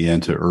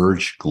 began to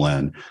urge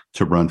Glenn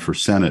to run for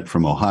Senate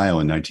from Ohio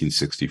in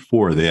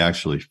 1964. They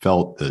actually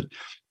felt that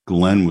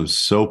Glenn was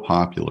so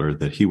popular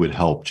that he would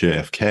help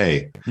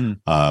JFK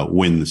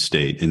win the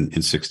state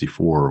in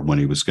 64 when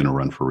he was going to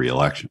run for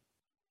re-election.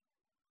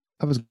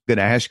 I was going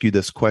to ask you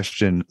this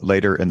question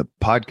later in the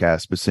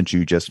podcast, but since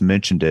you just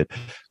mentioned it,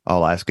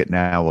 I'll ask it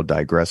now. We'll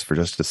digress for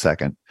just a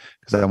second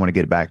because I want to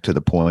get back to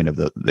the point of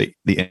the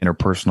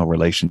interpersonal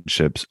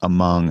relationships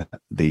among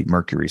the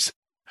Mercurys.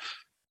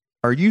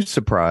 Are you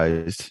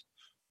surprised,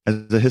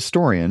 as a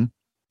historian,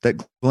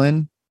 that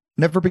Glenn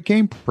never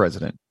became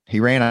president? He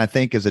ran, I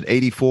think, is it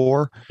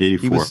 84?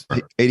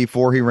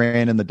 84. He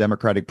ran in the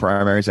Democratic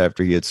primaries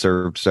after he had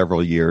served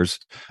several years,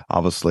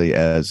 obviously,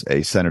 as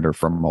a senator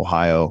from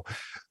Ohio.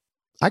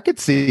 I could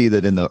see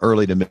that in the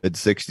early to mid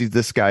 60s,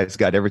 this guy's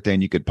got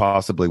everything you could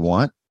possibly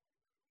want.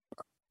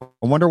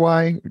 I wonder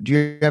why. Do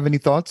you have any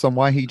thoughts on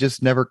why he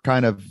just never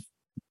kind of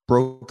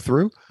broke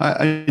through?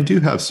 I do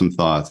have some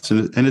thoughts.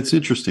 And it's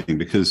interesting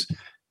because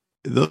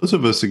those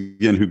of us,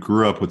 again, who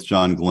grew up with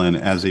John Glenn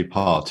as a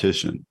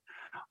politician,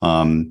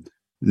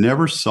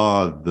 never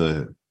saw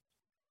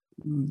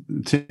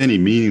to any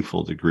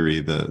meaningful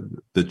degree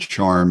the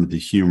charm, the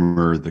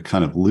humor, the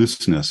kind of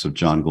looseness of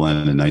John Glenn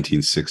in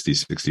 1960,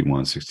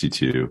 61,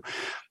 62.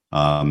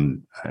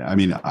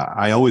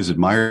 I always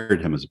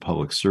admired him as a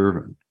public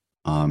servant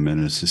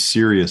and as a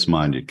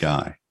serious-minded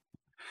guy.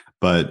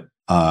 But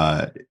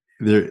the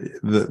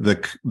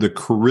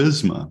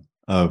charisma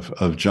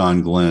of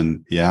John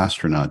Glenn, the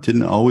astronaut,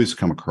 didn't always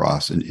come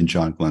across in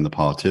John Glenn, the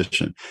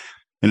politician.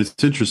 And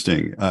it's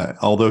interesting,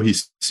 although he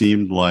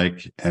seemed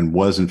like and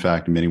was, in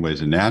fact, in many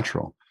ways a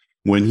natural,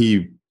 when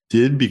he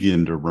did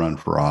begin to run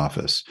for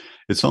office,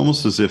 it's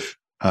almost as if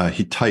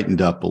he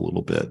tightened up a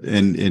little bit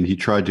and he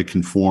tried to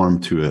conform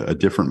to a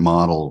different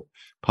model,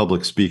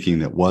 public speaking,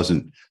 that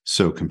wasn't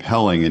so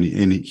compelling. And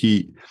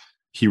he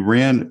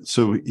ran.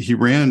 So he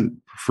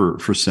ran for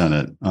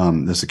Senate,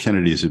 as the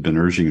Kennedys had been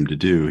urging him to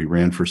do. He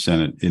ran for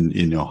Senate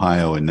in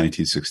Ohio in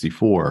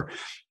 1964.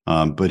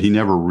 But he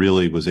never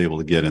really was able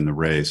to get in the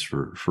race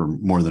for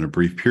more than a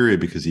brief period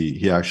because he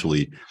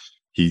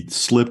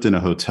slipped in a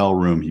hotel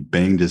room. He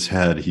banged his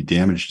head. He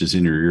damaged his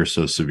inner ear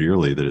so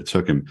severely that it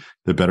took him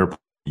the better part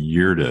of a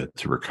year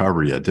to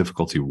recover. He had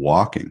difficulty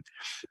walking.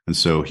 And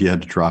so he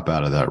had to drop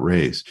out of that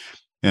race.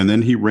 And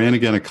then he ran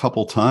again a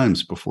couple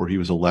times before he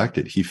was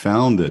elected. He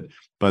found that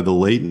by the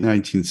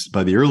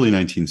early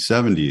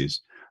 1970s,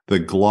 the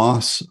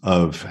gloss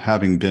of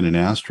having been an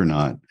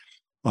astronaut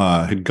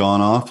had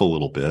gone off a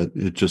little bit.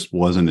 It just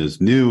wasn't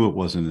as new. It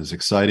wasn't as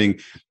exciting.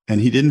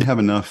 And he didn't have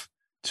enough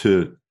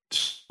to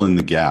fill in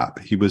the gap.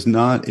 He was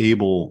not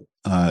able,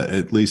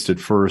 at least at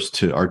first,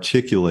 to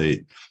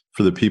articulate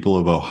for the people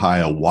of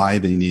Ohio why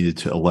they needed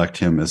to elect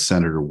him as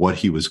senator, what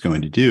he was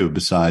going to do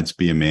besides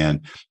be a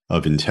man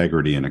of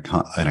integrity and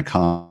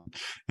economy.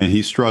 And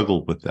he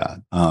struggled with that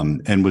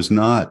and was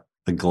not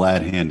a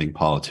glad-handing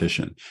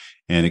politician.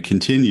 And it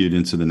continued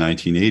into the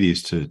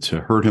 1980s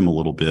to hurt him a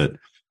little bit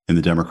in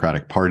the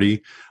Democratic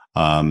Party.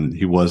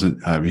 He wasn't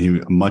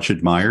much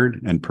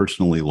admired and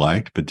personally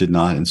liked, but did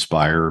not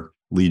inspire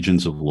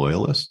legions of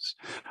loyalists.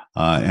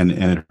 And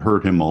it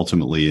hurt him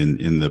ultimately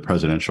in the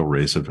presidential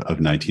race of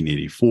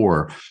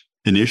 1984.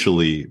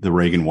 Initially, the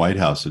Reagan White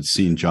House had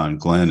seen John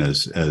Glenn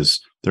as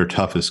their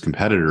toughest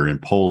competitor,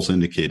 and polls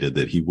indicated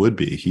that he would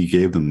be. He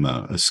gave them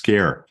a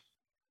scare.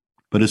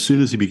 But as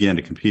soon as he began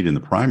to compete in the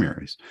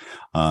primaries,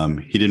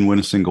 he didn't win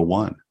a single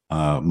one.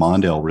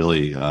 Mondale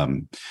really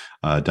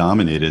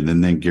dominated,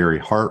 and then Gary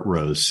Hart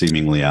rose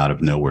seemingly out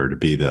of nowhere to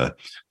be the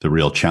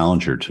real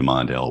challenger to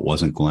Mondale. It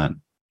wasn't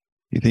Glenn.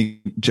 You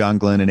think John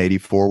Glenn in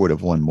 84 would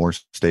have won more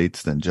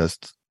states than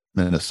just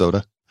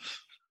Minnesota?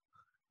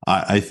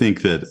 I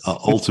think that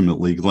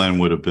ultimately Glenn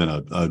would have been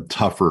a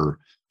tougher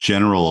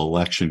general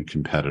election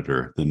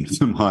competitor than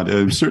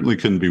it certainly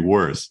couldn't be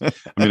worse. I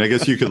mean, I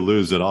guess you could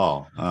lose it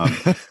all.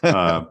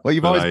 Well,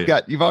 you've always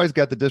got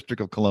the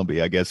District of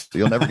Columbia. I guess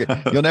you'll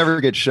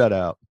never get shut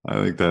out. I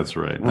think that's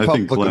right. I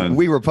think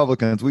we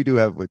Republicans, we do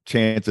have a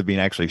chance of being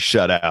actually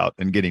shut out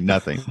and getting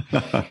nothing.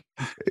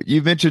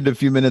 You mentioned a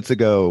few minutes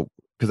ago,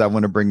 because I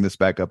want to bring this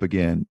back up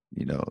again,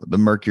 the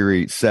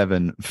Mercury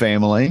 7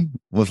 family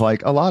was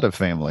like a lot of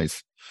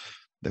families.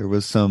 There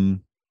was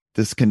some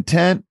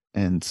discontent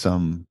and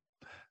some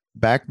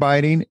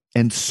backbiting,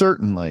 and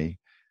certainly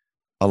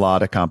a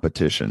lot of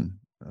competition.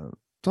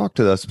 Talk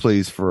to us,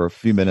 please, for a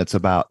few minutes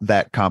about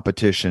that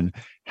competition,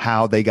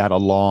 how they got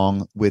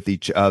along with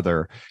each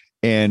other,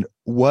 and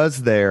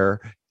was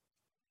there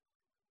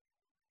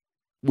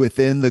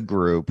within the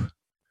group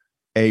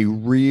a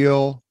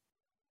real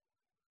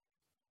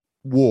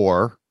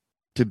war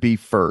to be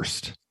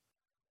first?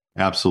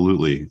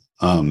 Absolutely.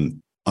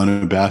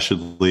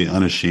 Unabashedly,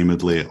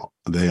 unashamedly,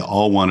 they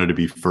all wanted to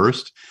be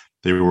first.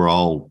 They were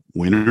all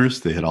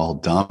winners. They had all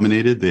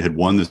dominated. They had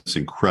won this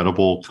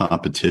incredible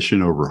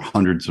competition over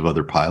hundreds of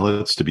other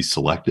pilots to be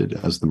selected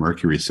as the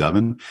Mercury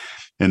 7.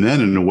 And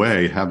then, in a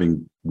way,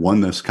 having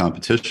won this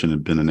competition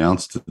and been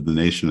announced to the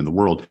nation and the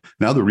world,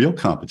 now the real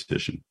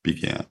competition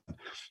began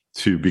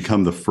to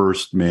become the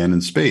first man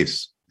in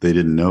space. They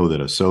didn't know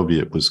that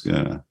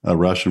a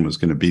Russian was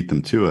going to beat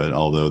them to it,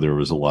 although there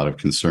was a lot of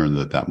concern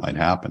that might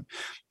happen.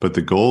 But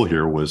the goal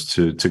here was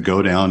to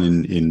go down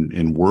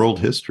in world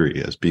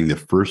history as being the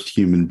first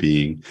human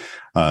being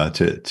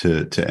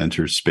to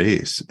enter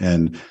space.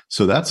 And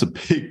so that's a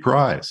big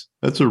prize.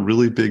 That's a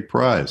really big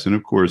prize. And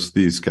of course,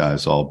 these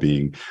guys all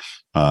being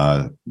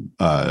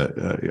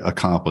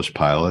accomplished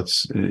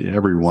pilots,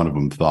 every one of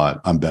them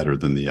thought, I'm better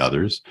than the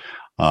others.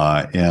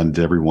 And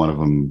every one of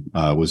them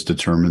was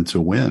determined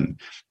to win.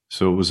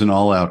 So it was an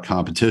all-out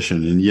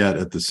competition. And yet,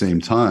 at the same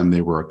time,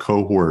 they were a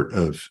cohort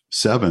of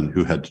 7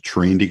 who had to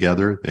train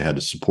together. They had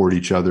to support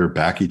each other,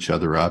 back each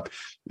other up.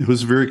 It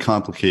was a very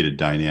complicated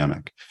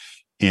dynamic.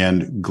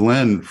 And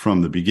Glenn,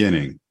 from the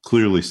beginning,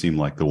 clearly seemed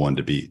like the one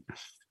to beat.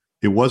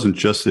 It wasn't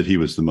just that he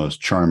was the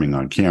most charming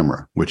on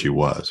camera, which he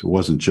was. It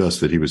wasn't just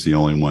that he was the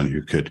only one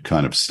who could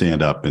kind of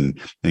stand up and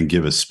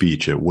give a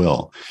speech at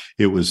will.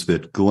 It was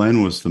that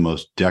Glenn was the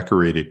most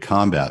decorated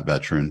combat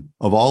veteran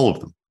of all of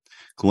them.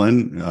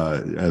 Glenn,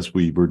 as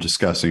we were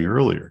discussing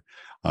earlier,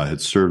 had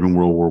served in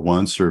World War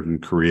I, served in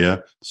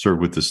Korea, served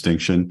with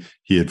distinction.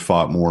 He had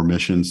fought more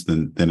missions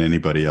than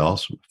anybody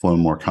else, flown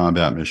more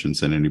combat missions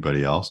than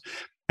anybody else.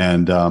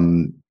 And,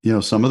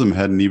 some of them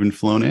hadn't even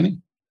flown any.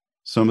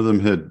 Some of them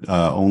had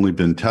only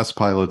been test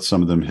pilots.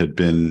 Some of them had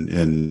been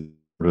in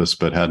service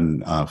but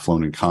hadn't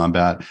flown in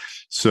combat.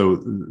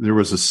 So there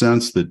was a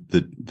sense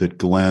that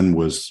Glenn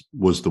was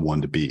the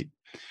one to beat.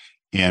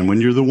 And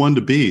when you're the one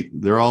to beat,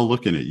 they're all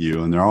looking at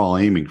you and they're all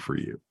aiming for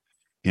you.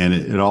 And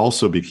it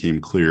also became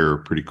clear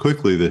pretty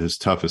quickly that his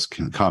toughest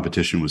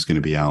competition was going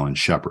to be Alan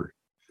Shepard,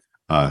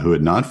 who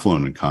had not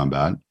flown in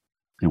combat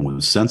and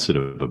was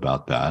sensitive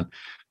about that.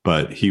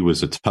 But he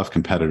was a tough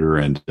competitor,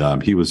 and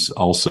he was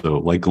also,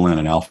 like Glenn,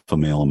 an alpha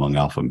male among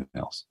alpha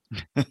males.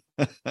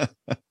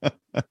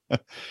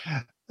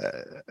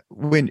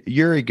 When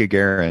Yuri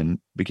Gagarin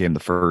became the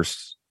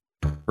first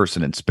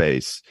person in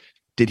space,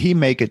 did he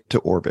make it to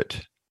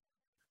orbit?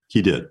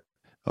 He did.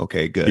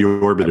 Okay, good. He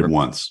orbited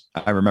once.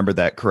 I remember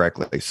that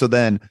correctly. So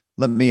then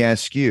let me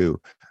ask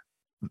you,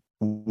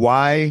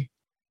 why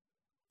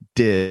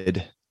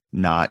did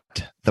not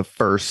the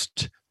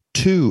first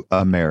 2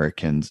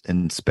 Americans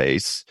in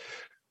space,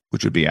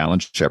 which would be Alan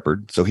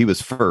Shepard, so he was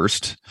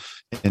first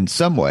in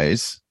some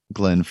ways,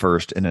 Glenn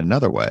first in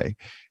another way,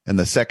 and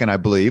the second, I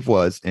believe,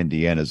 was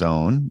Indiana's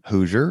own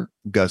Hoosier,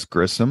 Gus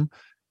Grissom.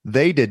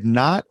 They did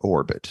not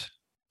orbit.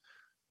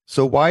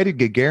 So why did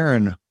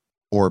Gagarin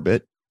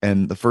orbit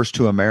and the first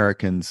 2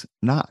 Americans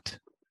not?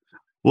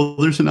 Well,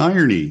 there's an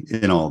irony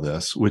in all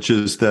this, which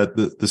is that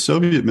the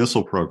Soviet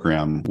missile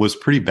program was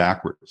pretty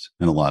backwards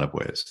in a lot of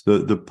ways.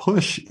 The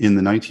push in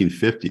the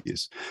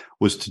 1950s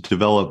was to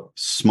develop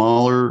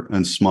smaller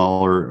and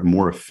smaller,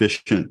 more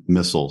efficient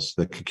missiles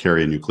that could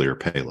carry a nuclear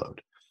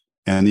payload.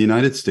 And the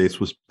United States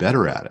was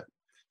better at it.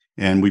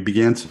 And we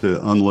began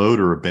to unload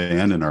or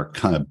abandon our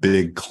kind of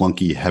big,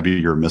 clunky,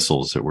 heavier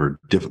missiles that were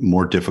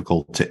more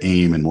difficult to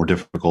aim and more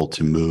difficult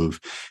to move.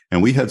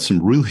 And we had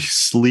some really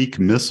sleek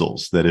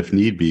missiles that, if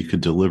need be,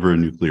 could deliver a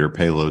nuclear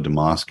payload to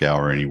Moscow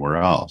or anywhere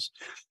else.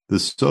 The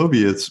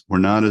Soviets were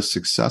not as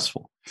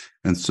successful.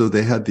 And so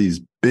they had these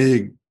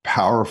big,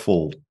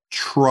 powerful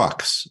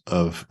trucks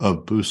of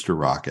booster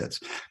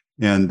rockets.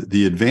 And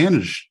the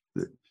advantage,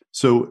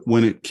 so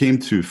when it came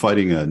to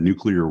fighting a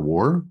nuclear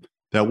war,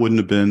 that wouldn't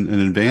have been an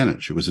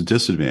advantage. It was a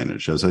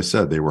disadvantage. As I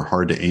said, they were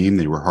hard to aim.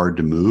 They were hard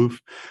to move.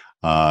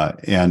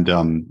 And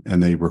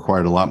they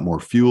required a lot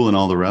more fuel and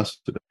all the rest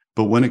of it.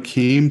 But when it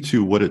came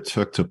to what it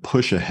took to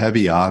push a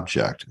heavy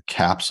object, a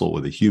capsule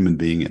with a human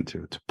being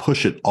into it, to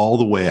push it all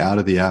the way out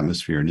of the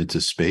atmosphere and into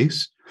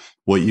space,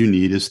 what you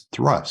need is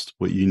thrust.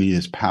 What you need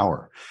is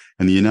power.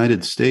 And the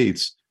United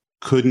States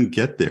couldn't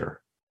get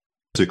there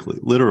physically,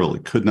 literally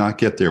could not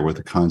get there with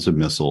the kinds of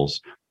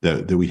missiles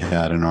that we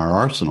had in our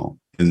arsenal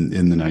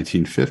in the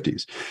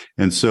 1950s.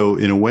 And so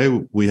in a way,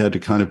 we had to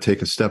kind of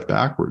take a step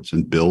backwards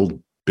and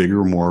build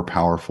bigger, more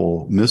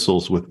powerful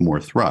missiles with more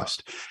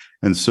thrust.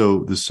 And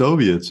so the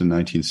Soviets in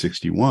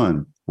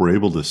 1961 were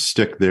able to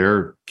stick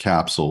their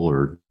capsule,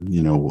 or,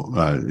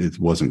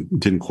 it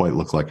didn't quite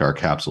look like our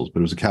capsules, but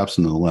it was a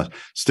capsule nonetheless,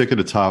 stick it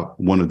atop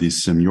one of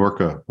these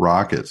Semyorka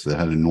rockets that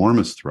had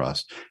enormous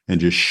thrust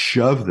and just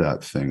hurl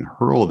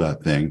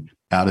that thing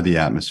out of the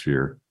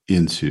atmosphere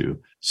into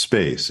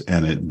space.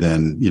 And it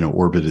then,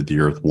 orbited the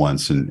Earth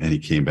once and he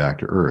came back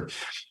to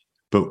Earth.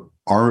 But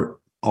our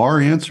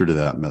answer to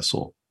that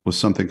missile was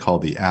something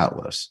called the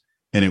Atlas,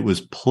 and it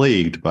was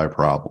plagued by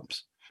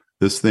problems.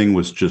 This thing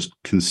was just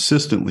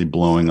consistently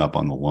blowing up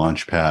on the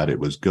launch pad. It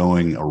was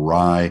going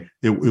awry.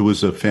 It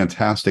was a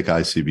fantastic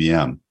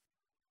ICBM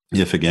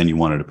if, again, you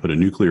wanted to put a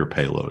nuclear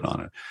payload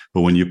on it.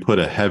 But when you put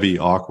a heavy,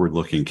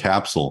 awkward-looking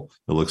capsule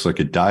that looks like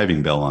a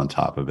diving bell on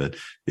top of it,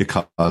 it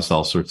caused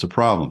all sorts of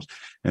problems.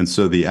 And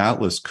so the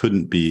Atlas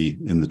couldn't be,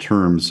 in the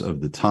terms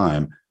of the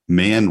time,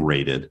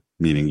 man-rated,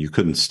 meaning you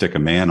couldn't stick a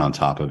man on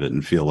top of it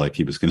and feel like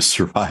he was going to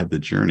survive the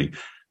journey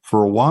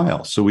for a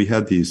while. So we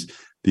had these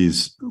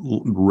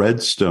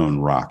Redstone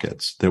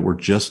rockets that were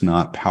just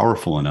not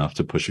powerful enough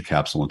to push a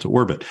capsule into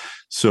orbit.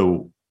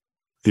 So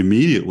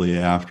immediately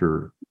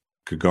after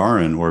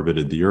Gagarin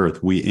orbited the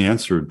Earth, we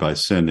answered by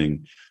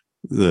sending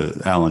the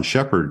Alan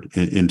Shepard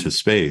into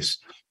space,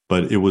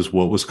 but it was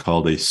what was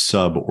called a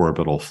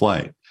suborbital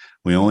flight.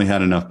 We only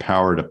had enough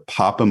power to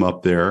pop him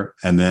up there,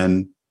 and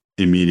then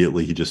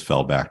immediately he just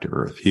fell back to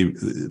Earth.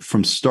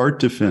 From start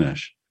to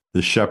finish,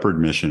 the Shepard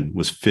mission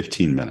was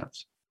 15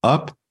 minutes.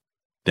 Up,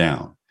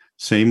 down.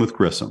 Same with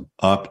Grissom.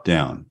 Up,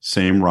 down.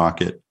 Same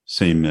rocket,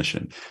 same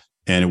mission.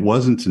 And it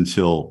wasn't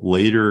until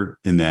later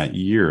in that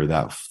year,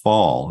 that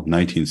fall of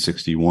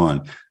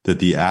 1961, that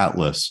the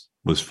Atlas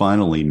was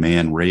finally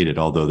man-rated,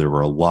 although there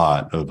were a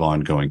lot of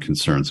ongoing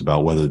concerns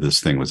about whether this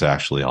thing was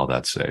actually all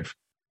that safe.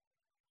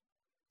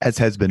 As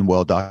has been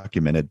well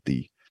documented,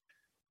 the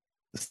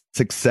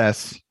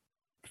success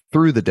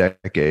through the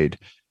decade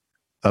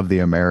of the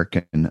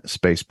American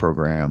space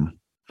program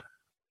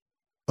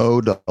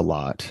owed a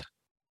lot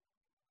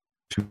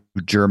to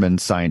German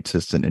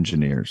scientists and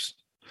engineers,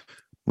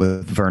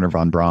 with Wernher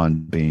von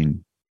Braun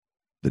being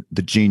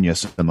the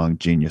genius among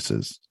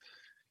geniuses.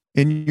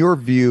 In your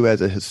view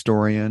as a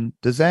historian,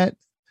 does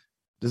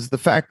the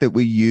fact that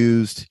we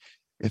used,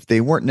 if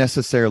they weren't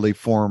necessarily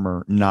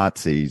former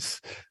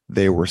Nazis,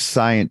 they were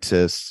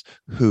scientists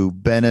who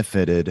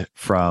benefited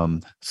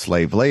from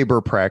slave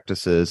labor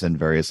practices and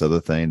various other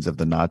things of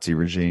the Nazi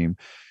regime,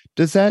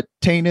 does that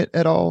taint it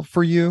at all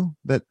for you,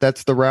 that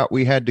that's the route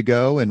we had to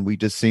go and we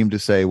just seem to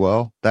say,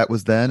 well, that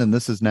was then and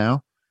this is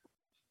now?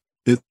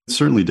 It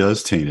certainly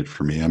does taint it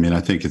for me. I mean,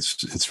 I think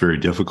it's very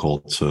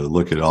difficult to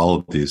look at all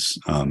of these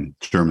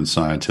German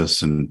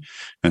scientists and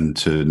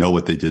to know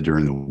what they did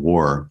during the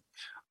war,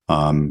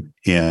 and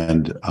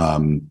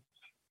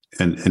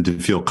to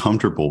feel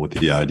comfortable with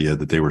the idea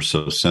that they were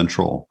so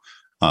central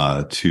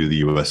to the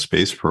U.S.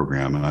 space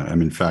program. I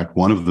mean, in fact,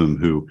 one of them,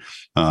 who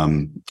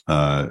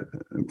I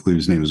believe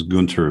his name is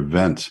Gunther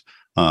Wendt,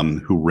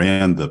 who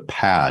ran the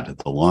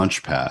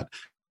launch pad.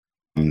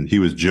 He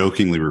was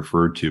jokingly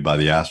referred to by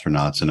the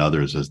astronauts and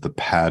others as the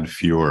pad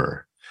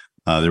Führer.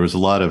 There was a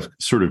lot of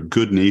sort of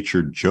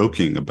good-natured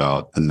joking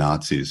about the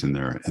Nazis in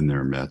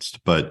their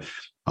midst, but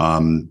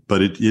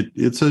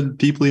it's a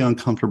deeply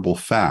uncomfortable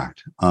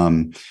fact.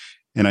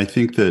 And I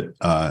think that,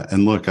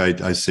 and look,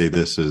 I say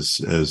this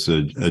as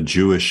a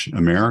Jewish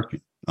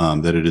American,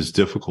 that it is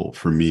difficult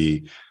for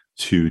me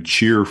to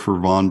cheer for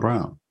von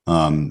Braun.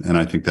 And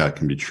I think that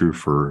can be true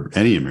for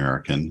any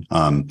American.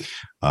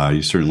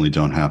 You certainly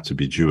don't have to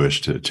be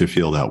Jewish to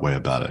feel that way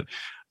about it.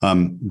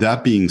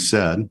 That being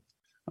said,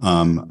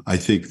 I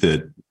think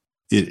that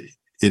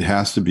it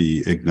has to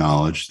be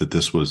acknowledged that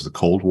this was the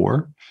Cold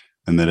War,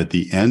 and that at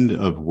the end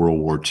of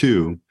World War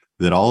II,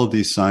 that all of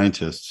these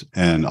scientists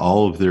and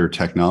all of their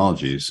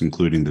technologies,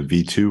 including the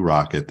V2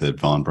 rocket that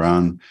von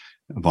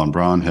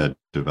Braun had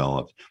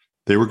developed,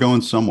 they were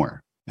going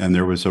somewhere. And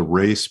there was a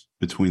race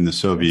between the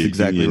Soviet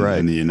Union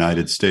and the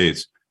United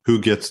States, who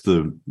gets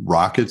the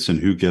rockets and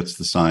who gets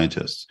the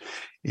scientists.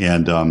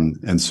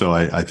 And so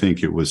I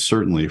think it was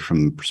certainly,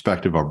 from the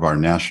perspective of our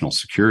national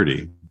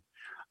security,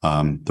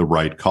 the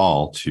right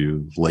call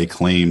to lay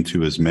claim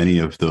to as many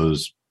of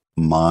those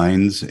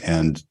minds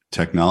and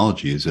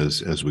technologies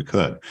as we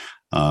could.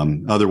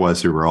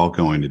 Otherwise, they were all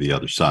going to the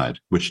other side,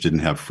 which didn't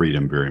have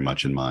freedom very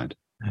much in mind.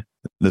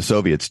 The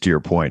Soviets, to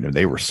your point,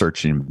 they were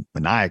searching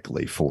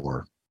maniacally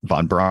for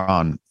von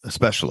Braun,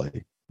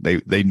 especially.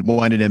 They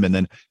wanted him, and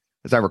then,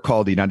 as I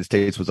recall, the United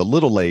States was a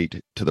little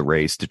late to the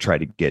race to try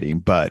to get him,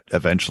 but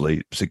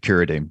eventually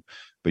secured him.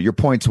 But your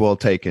point's well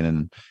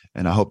taken,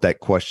 and I hope that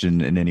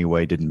question in any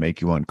way didn't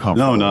make you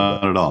uncomfortable. No,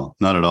 not at all.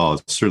 Not at all.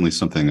 It's certainly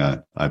something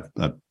I've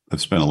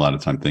spent a lot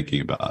of time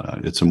thinking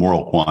about. It's a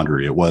moral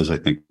quandary. It was, I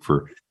think,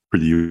 for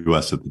the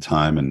U.S. at the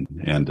time, and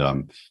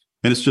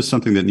it's just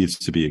something that needs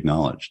to be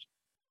acknowledged.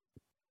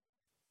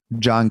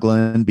 John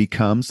Glenn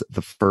becomes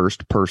the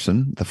first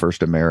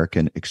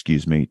American,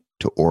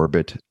 to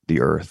orbit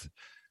the Earth.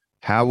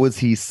 How was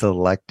he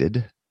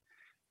selected?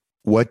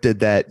 What did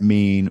that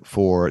mean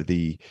for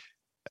the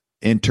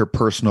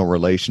interpersonal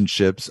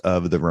relationships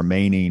of the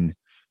remaining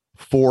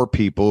four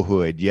people who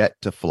had yet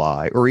to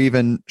fly, or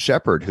even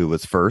Shepard, who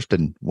was first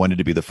and wanted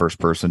to be the first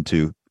person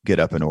to get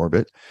up in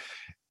orbit?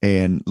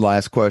 And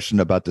last question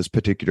about this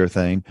particular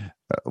thing.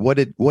 What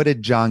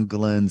did John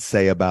Glenn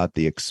say about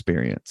the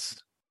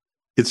experience?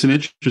 It's an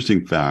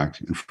interesting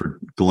fact. And for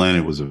Glenn,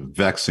 it was a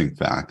vexing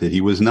fact that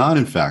he was not,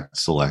 in fact,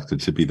 selected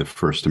to be the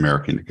first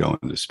American to go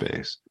into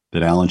space,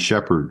 that Alan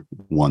Shepard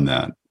won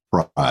that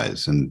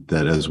prize, and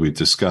that, as we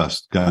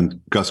discussed,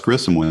 Gus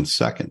Grissom went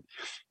second.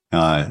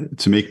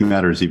 To make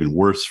matters even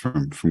worse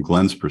from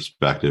Glenn's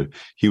perspective,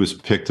 he was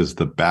picked as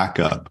the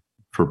backup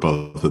for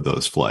both of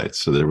those flights.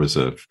 So there was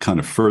a kind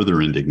of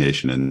further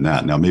indignation in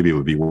that. Now, maybe it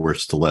would be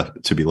worse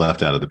to be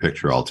left out of the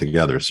picture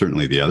altogether.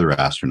 Certainly the other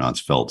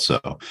astronauts felt so.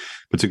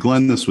 But to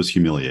Glenn, this was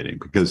humiliating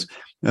because,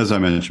 as I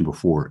mentioned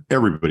before,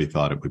 everybody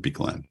thought it would be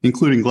Glenn,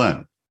 including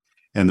Glenn.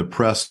 And the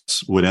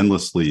press would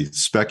endlessly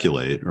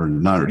speculate, or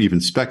not even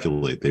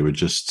speculate. They would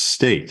just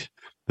state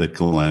that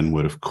Glenn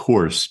would, of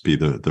course, be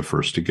the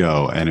first to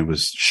go. And it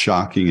was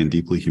shocking and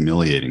deeply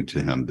humiliating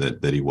to him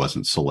that he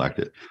wasn't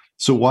selected.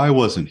 So why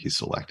wasn't he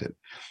selected?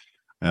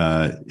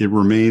 It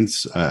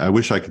remains, I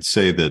wish I could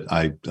say that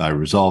I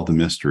resolved the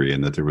mystery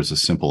and that there was a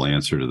simple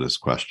answer to this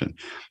question.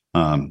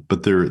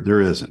 But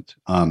there isn't.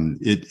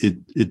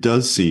 It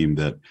does seem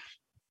that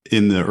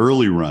in the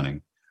early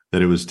running,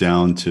 that it was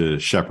down to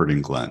Shepard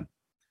and Glenn,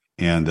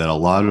 and that a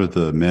lot of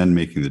the men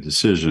making the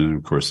decision, and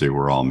of course they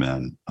were all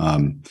men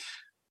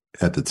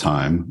at the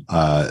time,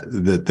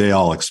 that they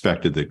all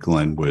expected that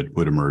Glenn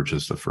would emerge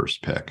as the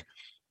first pick.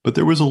 But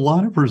there was a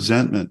lot of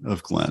resentment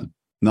of Glenn,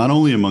 not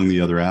only among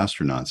the other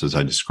astronauts, as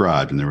I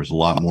described, and there was a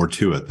lot more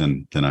to it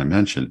than I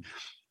mentioned,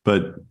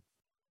 but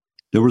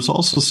there was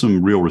also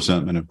some real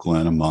resentment of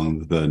Glenn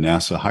among the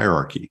NASA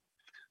hierarchy,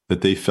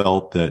 that they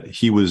felt that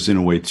he was in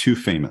a way too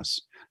famous,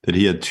 that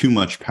he had too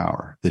much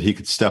power, that he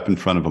could step in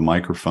front of a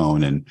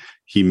microphone and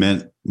he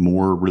meant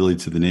more really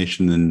to the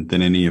nation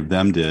than any of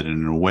them did.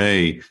 And in a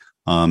way,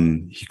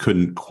 he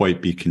couldn't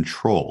quite be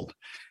controlled.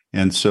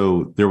 And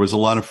so there was a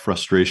lot of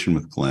frustration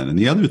with Glenn. And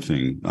the other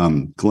thing,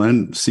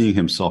 Glenn seeing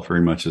himself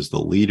very much as the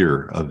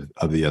leader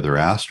of the other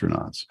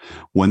astronauts,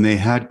 when they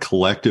had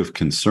collective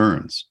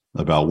concerns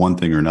about one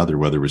thing or another,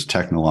 whether it was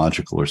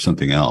technological or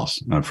something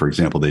else. For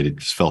example, they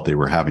just felt they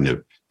were having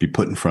to be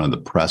put in front of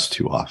the press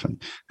too often,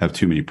 have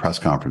too many press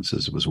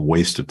conferences. It was a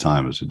waste of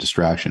time. It was a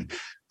distraction.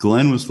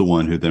 Glenn was the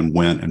one who then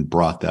went and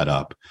brought that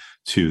up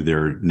to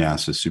their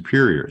NASA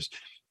superiors.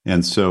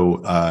 And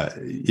so,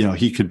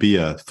 he could be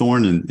a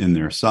thorn in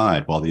their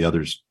side while the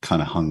others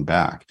kind of hung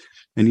back.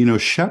 And,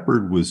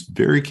 Shepard was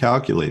very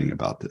calculating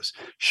about this.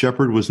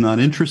 Shepard was not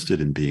interested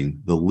in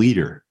being the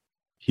leader.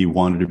 He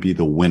wanted to be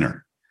the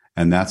winner.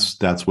 And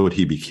that's what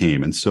he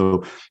became. And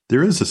so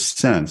there is a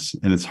sense,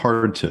 and it's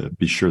hard to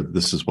be sure that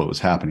this is what was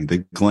happening,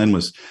 that Glenn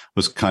was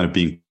kind of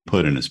being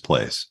put in his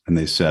place. And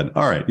they said,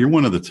 all right, you're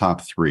one of the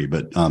top three,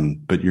 but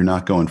you're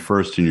not going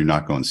first and you're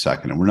not going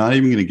second. And we're not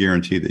even going to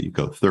guarantee that you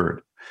go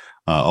third.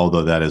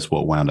 Although that is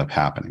what wound up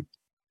happening.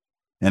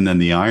 And then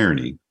the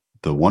irony,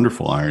 the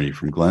wonderful irony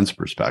from Glenn's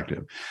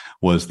perspective,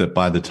 was that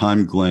by the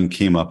time Glenn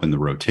came up in the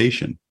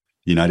rotation,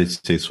 the United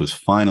States was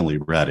finally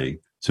ready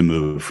to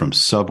move from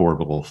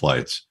suborbital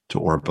flights to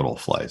orbital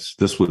flights.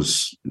 This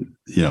was,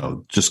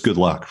 just good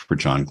luck for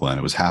John Glenn.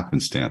 It was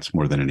happenstance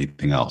more than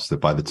anything else,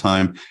 that by the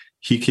time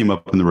he came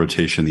up in the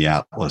rotation, the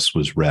Atlas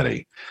was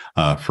ready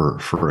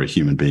for a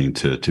human being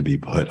to be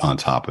put on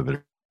top of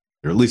it,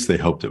 or at least they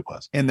hoped it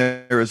was. And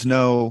there is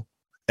no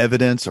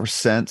evidence or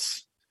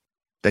sense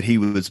that he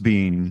was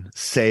being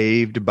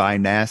saved by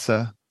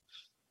NASA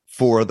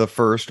for the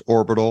first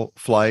orbital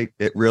flight.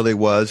 It really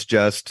was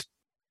just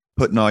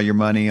putting all your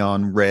money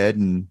on red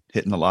and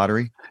hitting the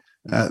lottery.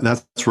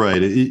 That's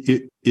right.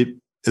 It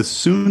as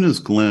soon as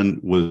Glenn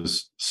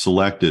was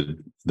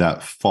selected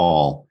that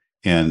fall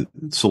and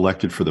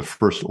selected for the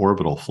first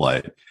orbital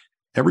flight,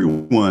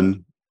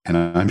 everyone, and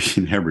I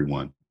mean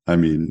everyone,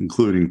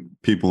 including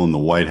people in the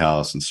White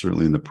House and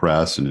certainly in the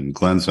press and in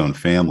Glenn's own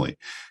family,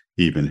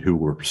 even, who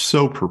were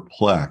so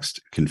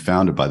perplexed,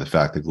 confounded by the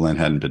fact that Glenn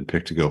hadn't been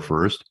picked to go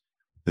first.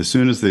 As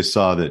soon as they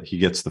saw that he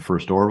gets the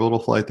first orbital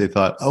flight, they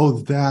thought, oh,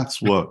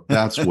 that's what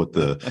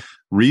the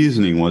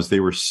reasoning was.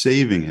 They were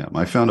saving him.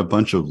 I found a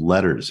bunch of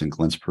letters in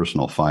Glenn's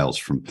personal files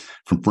from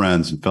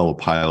friends and fellow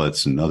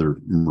pilots and other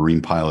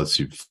Marine pilots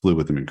who flew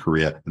with him in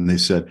Korea. And they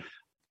said,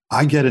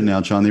 I get it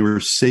now, John. They were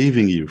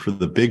saving you for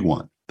the big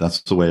one.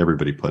 That's the way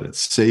everybody put it,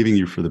 saving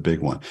you for the big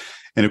one.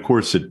 And of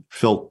course, it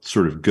felt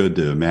sort of good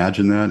to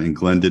imagine that. And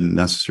Glenn didn't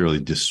necessarily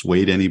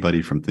dissuade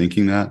anybody from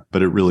thinking that,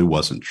 but it really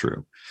wasn't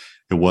true.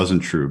 It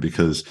wasn't true,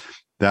 because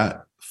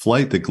that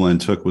flight that Glenn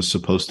took was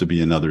supposed to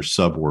be another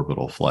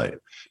suborbital flight.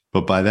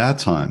 But by that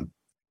time,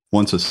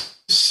 once a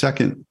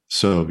second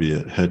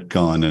Soviet had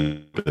gone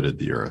and orbited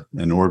the Earth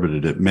and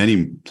orbited it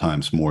many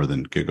times more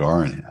than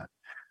Gagarin had,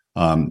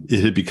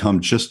 it had become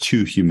just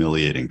too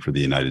humiliating for the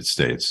United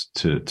States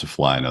to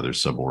fly another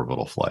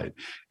suborbital flight.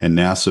 And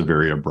NASA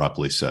very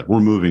abruptly said, we're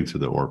moving to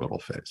the orbital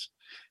phase.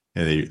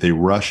 And they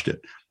rushed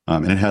it.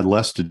 And it had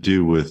less to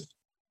do with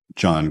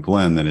John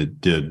Glenn than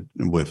it did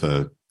with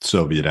a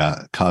Soviet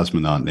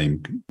cosmonaut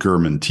named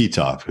German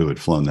Titov, who had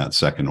flown that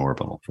second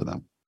orbital for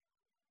them.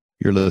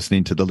 You're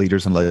listening to the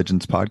Leaders and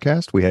Legends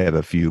podcast. We have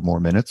a few more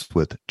minutes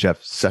with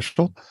Jeff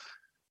Shesol.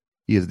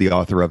 He is the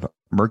author of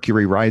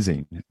Mercury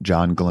Rising,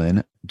 John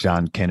Glenn,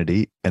 John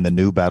Kennedy, and the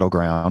New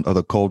Battleground of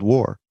the Cold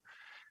War.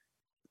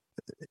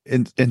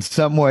 In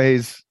some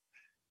ways,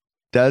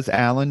 does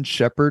Alan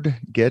Shepard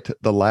get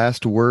the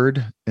last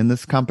word in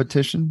this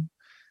competition,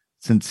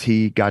 since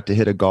he got to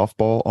hit a golf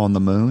ball on the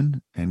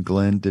moon and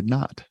Glenn did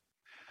not?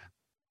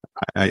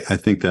 I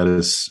think that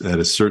is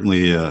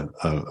certainly a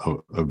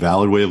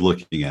valid way of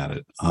looking at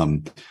it.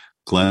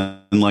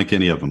 Glenn, like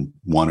any of them,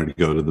 wanted to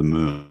go to the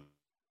moon.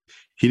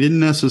 He didn't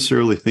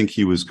necessarily think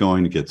he was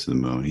going to get to the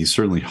moon. He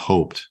certainly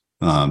hoped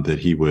that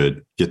he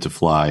would get to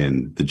fly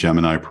in the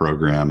Gemini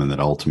program and that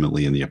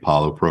ultimately in the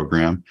Apollo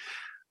program.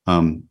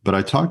 But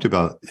I talked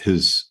about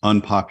his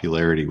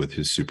unpopularity with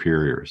his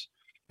superiors.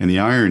 And the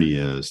irony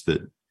is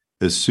that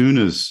as soon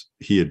as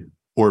he had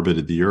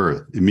orbited the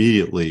Earth,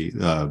 immediately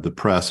the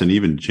press and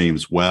even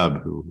James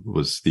Webb, who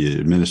was the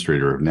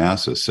administrator of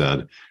NASA,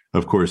 said,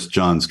 of course,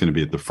 John's going to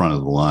be at the front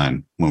of the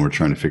line when we're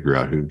trying to figure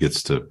out who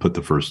gets to put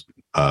the first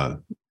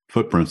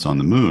footprints on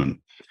the moon.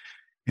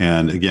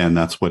 And again,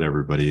 that's what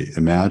everybody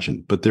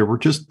imagined. But there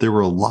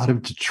were a lot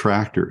of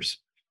detractors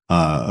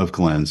of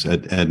Glenn's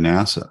at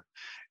NASA.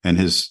 And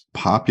his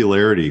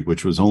popularity,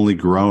 which was only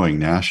growing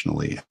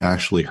nationally,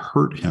 actually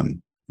hurt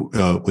him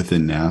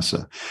within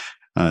NASA.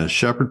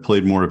 Shepard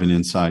played more of an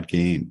inside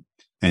game,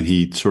 and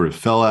he sort of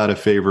fell out of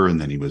favor,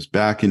 and then he was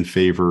back in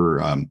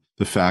favor.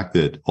 The fact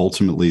that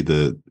ultimately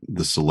the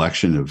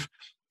selection of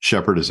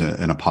Shepard as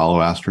an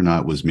Apollo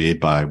astronaut was made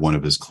by one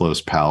of his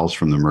close pals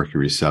from the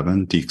Mercury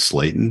 7, Deke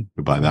Slayton,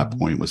 who by that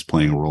point was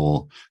playing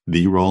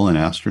the role in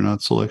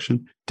astronaut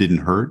selection, didn't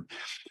hurt.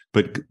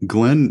 But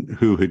Glenn,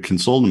 who had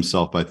consoled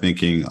himself by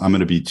thinking, I'm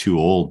going to be too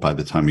old by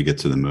the time we get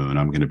to the moon.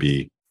 I'm going to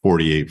be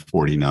 48,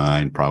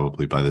 49,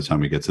 probably by the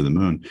time we get to the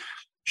moon.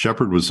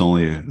 Shepard was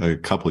only a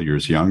couple of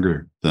years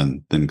younger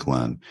than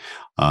Glenn.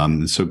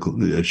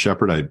 So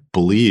Shepard, I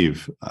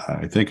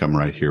think I'm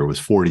right here, was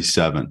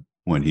 47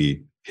 when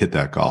he hit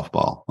that golf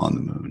ball on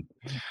the moon.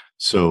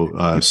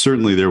 So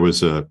certainly there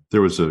was a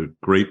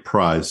great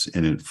prize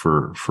in it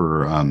for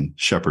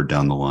Shepard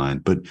down the line.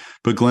 But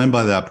Glenn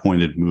by that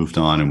point had moved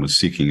on and was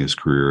seeking his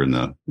career in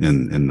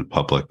the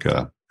public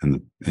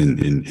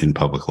in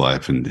public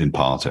life and in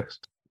politics.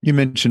 You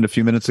mentioned a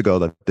few minutes ago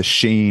that the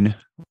sheen,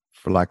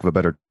 for lack of a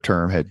better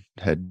term,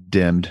 had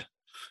dimmed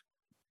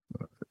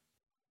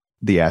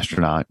the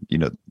astronaut.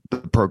 The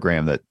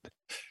program that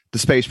the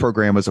space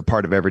program was a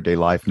part of everyday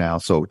life now,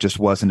 so it just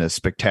wasn't as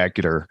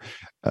spectacular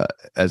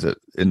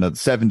in the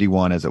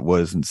 71 as it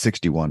was in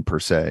 61 per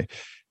se.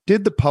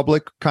 Did the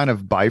public kind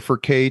of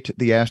bifurcate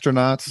the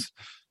astronauts?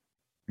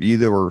 You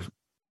either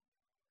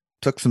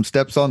took some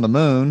steps on the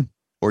moon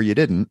or you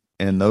didn't,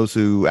 and those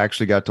who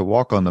actually got to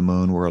walk on the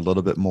moon were a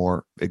little bit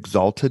more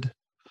exalted?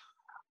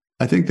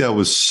 I think that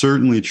was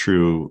certainly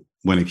true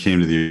when it came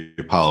to the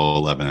Apollo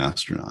 11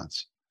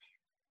 astronauts.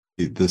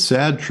 The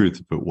sad truth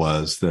of it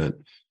was that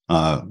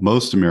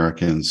most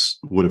Americans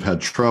would have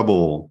had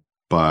trouble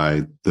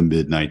by the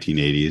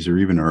mid-1980s or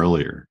even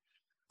earlier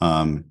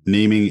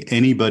naming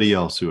anybody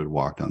else who had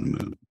walked on the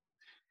moon.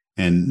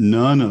 And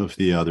none of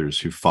the others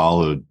who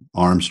followed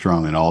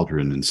Armstrong and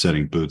Aldrin in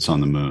setting boots on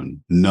the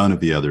moon, none of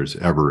the others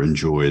ever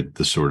enjoyed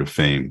the sort of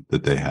fame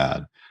that they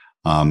had.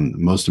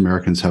 Most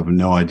Americans have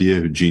no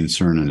idea who Gene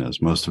Cernan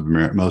is. Most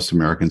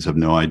Americans have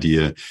no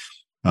idea,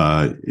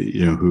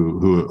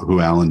 who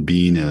Alan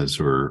Bean is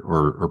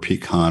or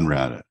Pete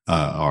Conrad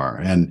are.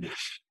 And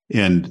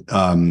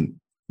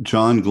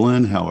John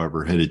Glenn,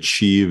 however, had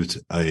achieved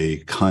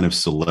a kind of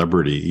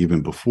celebrity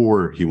even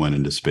before he went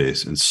into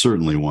space, and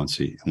certainly once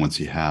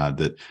he had,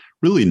 that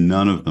really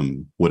none of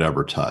them would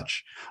ever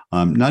touch.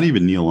 Not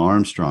even Neil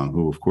Armstrong,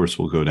 who of course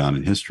will go down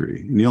in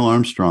history. Neil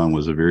Armstrong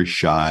was a very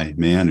shy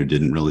man who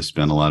didn't really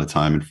spend a lot of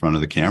time in front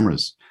of the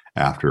cameras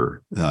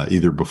after,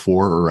 either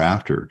before or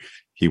after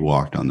he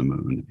walked on the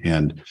moon.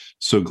 And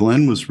so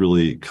Glenn was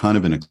really kind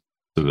of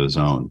of his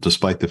own,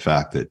 despite the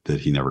fact that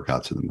he never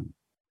got to the moon.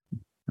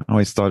 I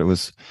always thought it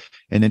was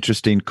an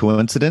interesting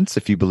coincidence,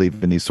 if you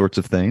believe in these sorts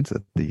of things,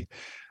 that the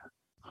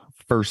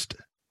first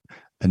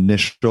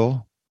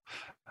initial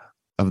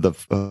of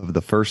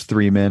the first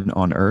three men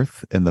on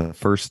Earth and the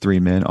first three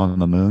men on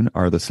the moon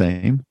are the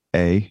same.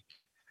 A,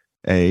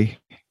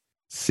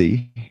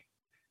 C.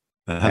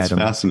 That's Adam.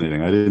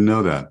 Fascinating. I didn't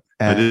know that.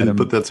 I didn't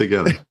put that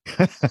together.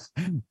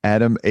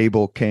 Adam,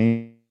 Abel,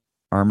 Cain,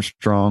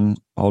 Armstrong,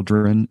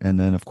 Aldrin, and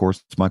then, of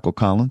course, Michael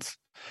Collins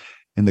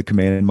in the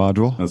command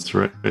module. That's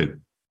right.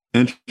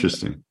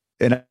 Interesting.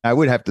 And I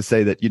would have to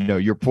say that,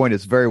 your point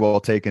is very well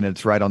taken.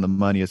 It's right on the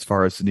money as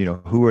far as,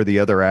 who are the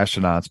other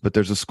astronauts. But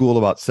there's a school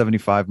about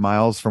 75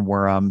 miles from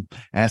where I'm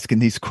asking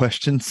these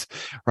questions,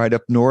 right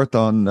up north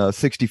on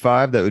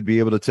 65, that would be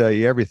able to tell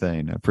you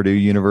everything. Purdue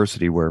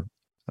University, where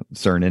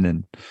Cernan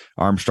and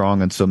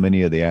Armstrong and so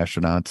many of the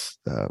astronauts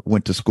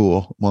went to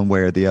school one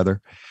way or the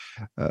other.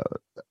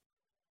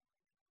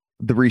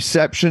 The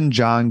reception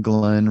John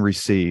Glenn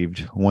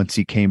received once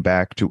he came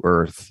back to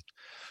Earth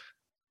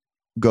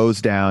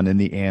goes down in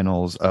the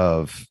annals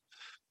of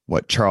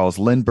what Charles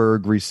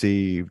Lindbergh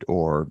received,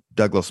 or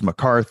Douglas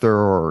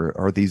MacArthur,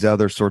 or these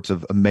other sorts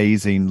of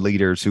amazing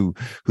leaders who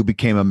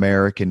became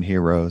American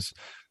heroes.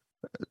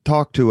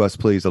 Talk to us,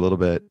 please, a little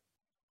bit.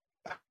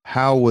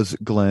 How was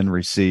Glenn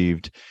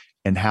received,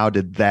 and how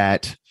did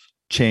that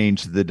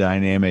change the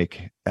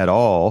dynamic at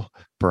all,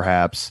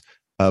 perhaps,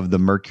 of the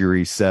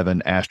Mercury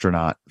 7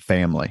 astronaut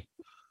family?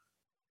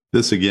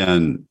 This,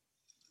 again,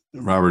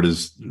 Robert,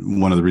 is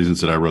one of the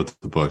reasons that I wrote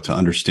the book, to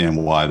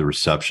understand why the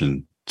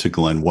reception to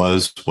Glenn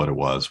was what it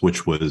was,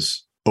 which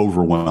was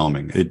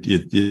overwhelming.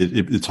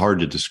 It's hard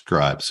to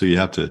describe. So you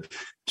have to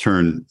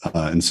turn,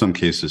 in some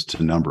cases,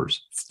 to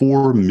numbers.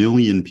 4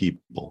 million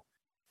people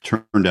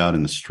turned out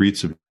in the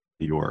streets of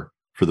New York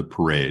for the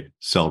parade,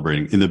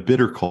 celebrating in the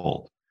bitter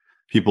cold.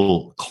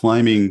 People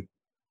climbing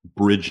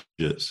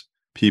bridges,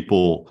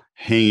 people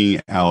hanging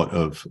out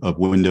of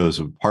windows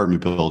of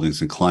apartment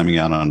buildings and climbing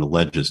out onto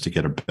ledges to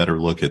get a better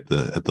look at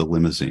the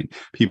limousine.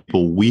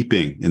 People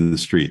weeping in the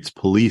streets,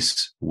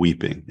 police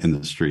weeping in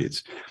the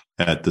streets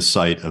at the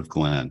sight of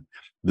Glenn.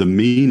 The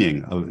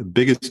meaning of the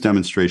biggest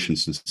demonstration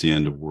since the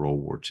end of World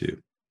War II.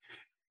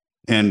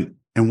 And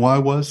why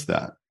was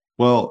that?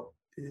 Well,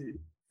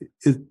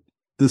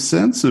 the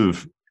sense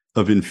of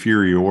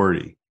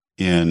inferiority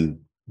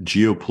and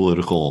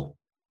geopolitical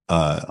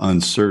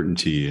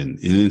uncertainty and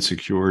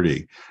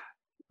insecurity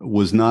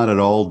was not at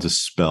all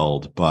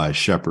dispelled by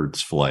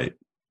Shepard's flight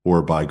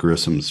or by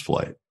Grissom's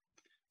flight.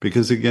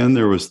 Because again,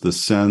 there was the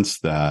sense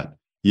that,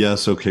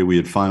 yes, okay, we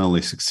had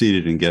finally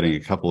succeeded in getting a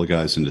couple of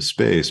guys into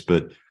space,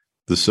 but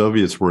the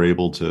Soviets were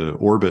able to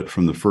orbit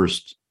from the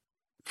first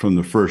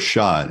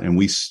shot, and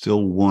we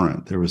still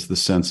weren't. There was the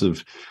sense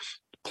of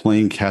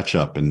playing catch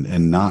up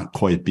and not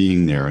quite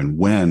being there. And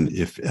when,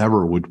 if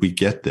ever, would we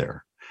get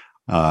there?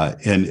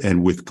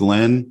 And with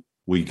Glenn,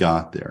 we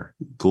got there.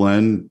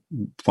 Glenn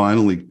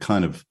finally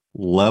kind of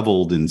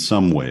leveled, in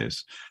some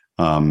ways,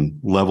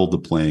 leveled the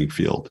playing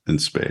field in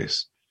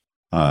space,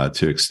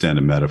 to extend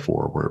a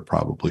metaphor where it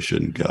probably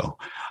shouldn't go.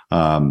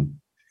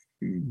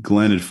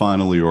 Glenn had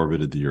finally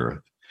orbited the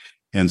Earth.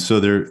 And so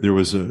there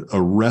was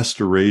a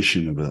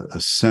restoration of a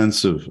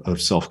sense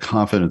of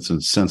self-confidence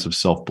and sense of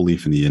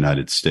self-belief in the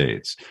United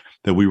States,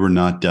 that we were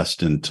not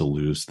destined to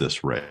lose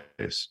this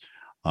race.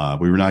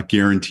 We were not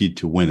guaranteed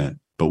to win it,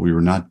 but we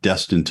were not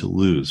destined to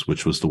lose,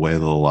 which was the way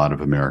that a lot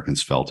of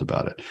Americans felt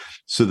about it.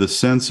 So the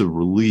sense of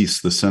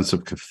release, the sense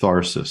of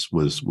catharsis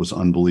was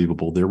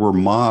unbelievable. There were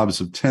mobs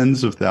of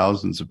tens of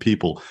thousands of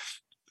people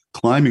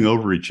climbing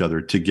over each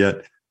other to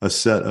get a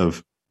set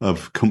of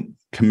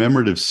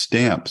commemorative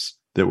stamps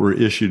that were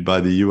issued by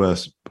the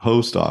U.S.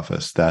 Post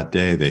Office that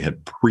day. They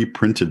had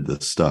pre-printed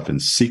this stuff in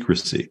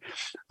secrecy,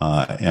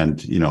 and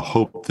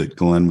hoped that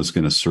Glenn was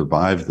going to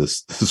survive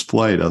this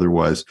flight.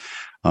 Otherwise,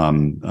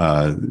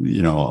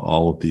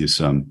 all of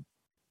these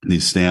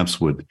stamps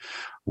would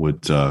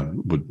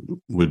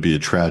be a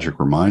tragic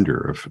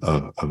reminder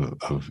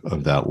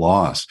of that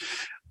loss.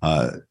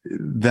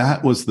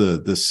 That was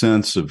the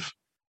sense of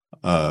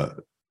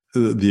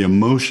the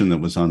emotion that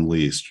was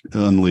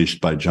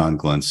unleashed by John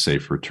Glenn's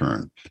safe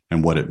return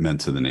and what it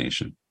meant to the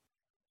nation.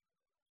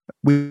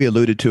 We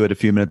alluded to it a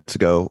few minutes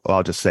ago.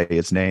 I'll just say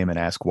his name and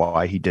ask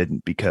why he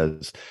didn't,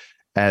 because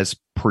as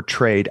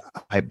portrayed,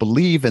 I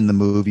believe, in the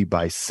movie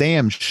by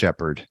Sam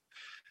Shepard,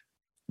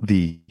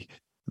 the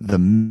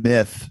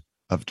myth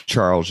of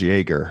Charles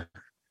Yeager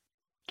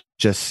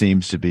just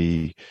seems to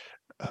be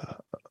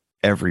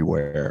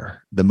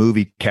everywhere. The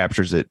movie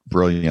captures it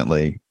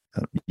brilliantly.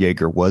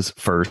 Yeager was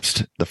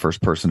the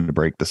first person to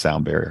break the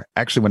sound barrier.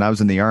 Actually, when I was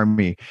in the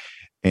Army,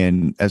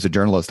 and as a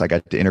journalist, I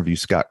got to interview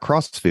Scott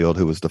Crossfield,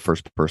 who was the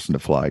first person to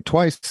fly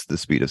twice the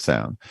speed of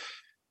sound.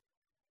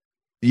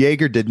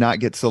 Yeager did not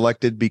get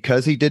selected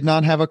because he did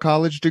not have a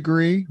college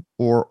degree,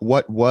 or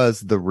what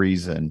was the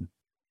reason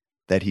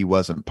that he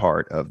wasn't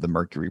part of the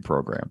Mercury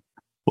program?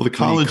 Well, the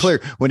college,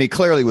 when he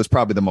clearly was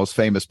probably the most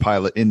famous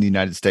pilot in the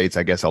United States,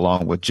 I guess,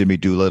 along with Jimmy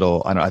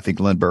Doolittle. I think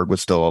Lindbergh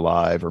was still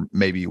alive, or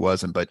maybe he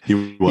wasn't, but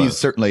he's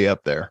certainly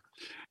up there.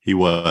 He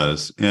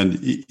was. And,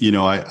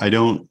 I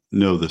don't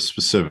know the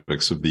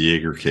specifics of the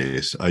Yeager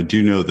case. I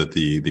do know that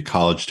the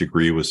college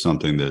degree was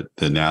something that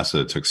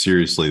NASA took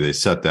seriously. They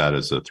set that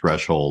as a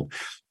threshold.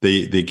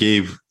 They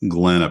gave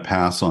Glenn a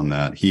pass on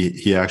that.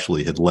 He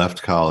actually had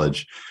left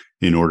college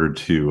in order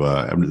to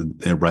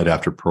right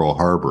after Pearl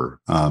Harbor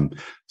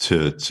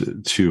to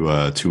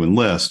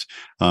enlist,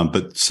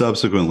 but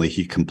subsequently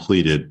he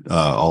completed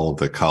all of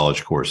the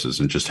college courses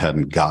and just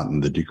hadn't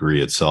gotten the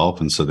degree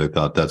itself, and so they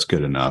thought that's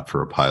good enough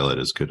for a pilot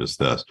as good as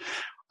this.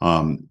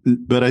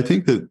 But I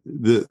think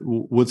that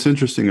what's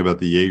interesting about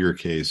the Yeager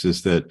case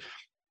is that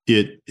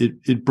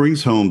it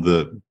brings home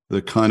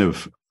the kind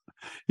of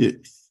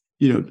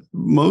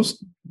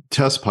most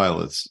test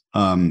pilots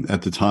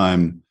at the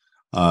time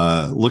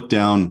looked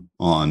down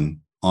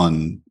on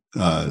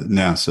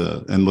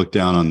NASA and looked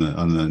down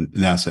on the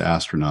NASA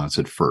astronauts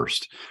at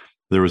first.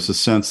 There was a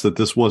sense that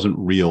this wasn't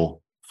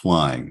real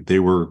flying. They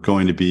were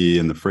going to be,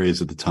 in the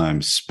phrase at the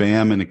time,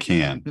 spam in a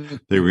can.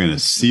 They were going to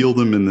seal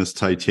them in this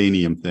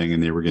titanium thing,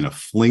 and they were going to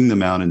fling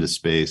them out into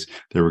space.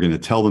 They were going to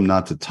tell them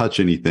not to touch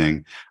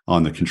anything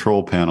on the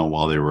control panel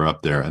while they were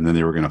up there, and then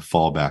they were going to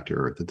fall back to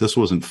Earth. That this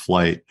wasn't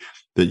flight,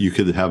 that you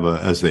could have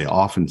as they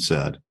often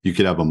said, you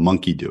could have a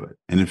monkey do it.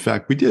 And in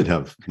fact, we did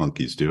have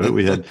monkeys do it.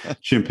 We had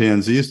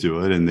chimpanzees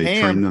do it, and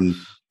they trained them.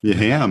 Yeah,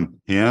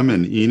 Ham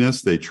and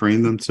Enos, they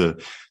trained them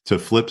to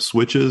flip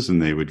switches, and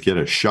they would get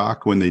a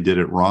shock when they did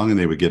it wrong, and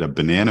they would get a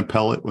banana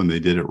pellet when they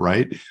did it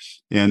right.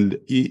 And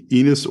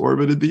Enos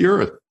orbited the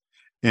Earth,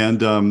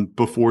 and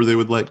before they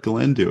would let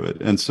Glenn do it.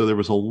 And so there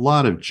was a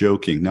lot of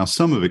joking. Now,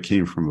 some of it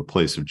came from a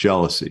place of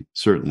jealousy,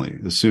 certainly.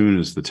 As soon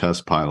as the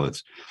test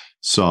pilots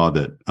saw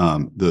that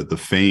the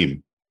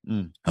fame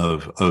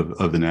of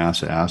the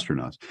NASA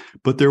astronauts,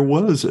 but there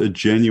was a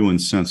genuine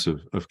sense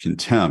of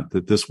contempt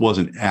that this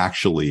wasn't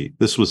actually,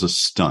 this was a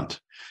stunt.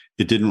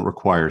 It didn't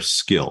require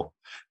skill,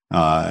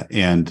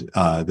 and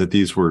that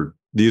these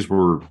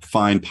were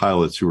fine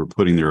pilots who were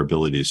putting their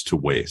abilities to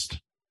waste.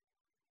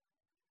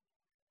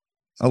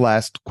 A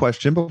last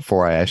question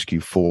before I ask you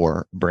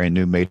 4 brand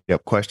new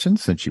made-up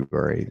questions, since you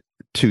are a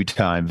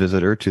 2-time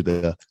visitor to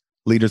the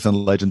Leaders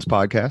and Legends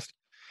podcast.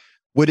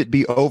 Would it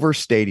be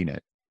overstating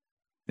it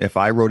if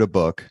I wrote a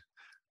book,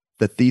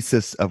 the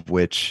thesis of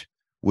which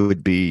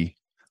would be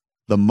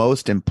the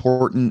most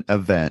important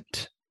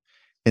event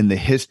in the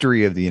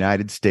history of the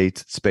United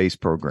States space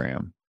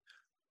program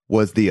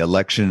was the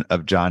election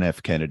of John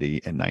F. Kennedy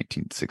in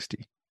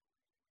 1960?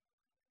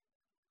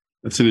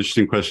 That's an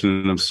interesting question,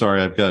 and I'm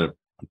sorry, I've got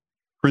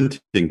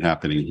printing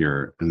happening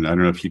here, and I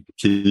don't know if can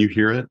you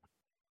hear it?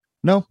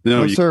 No,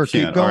 sir.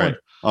 Can't. Keep going.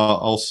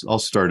 All right, I'll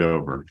start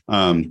over.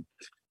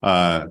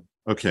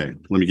 Okay,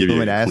 let me give you.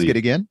 Want to ask it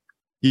again?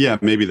 Yeah,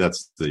 maybe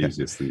that's the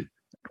easiest thing.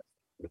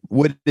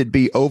 Would it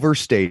be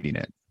overstating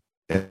it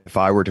if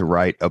I were to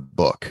write a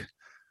book,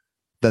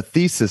 the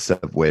thesis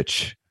of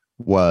which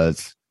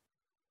was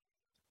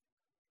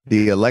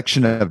the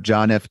election of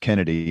John F.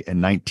 Kennedy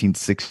in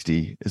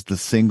 1960 is the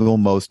single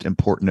most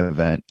important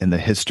event in the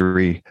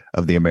history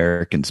of the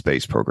American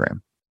space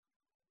program?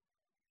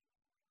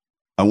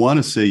 I want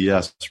to say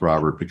yes,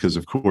 Robert, because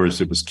of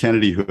course it was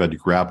Kennedy who had to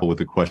grapple with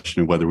the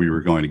question of whether we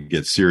were going to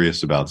get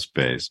serious about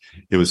space.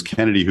 It was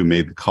Kennedy who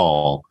made the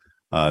call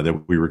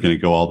that we were going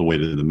to go all the way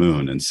to the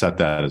moon and set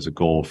that as a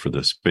goal for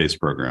the space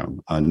program,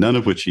 none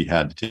of which he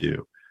had to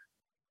do.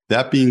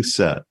 That being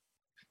said,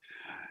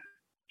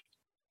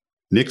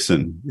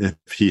 Nixon,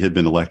 if he had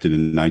been elected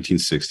in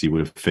 1960, would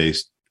have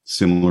faced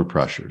similar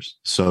pressures.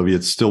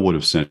 Soviets still would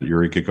have sent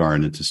Yuri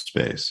Gagarin into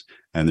space,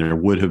 and there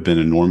would have been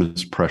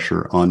enormous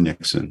pressure on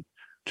Nixon,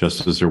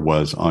 just as there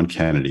was on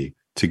Kennedy,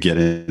 to get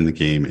in the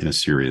game in a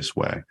serious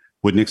way.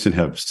 Would Nixon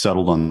have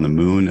settled on the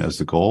moon as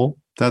the goal?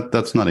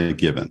 That's not a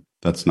given.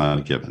 That's not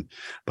a given.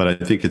 But I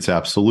think it's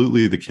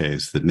absolutely the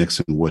case that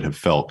Nixon would have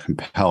felt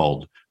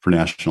compelled for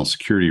national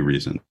security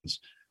reasons,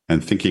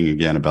 and thinking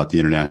again about the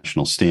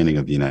international standing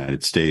of the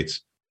United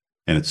States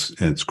and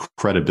its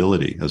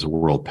credibility as a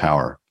world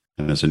power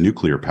and as a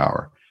nuclear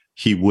power,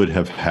 he would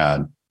have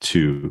had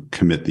to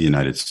commit the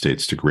United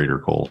States to greater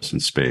goals in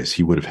space.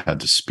 He would have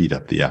had to speed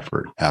up the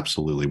effort,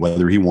 absolutely,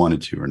 whether he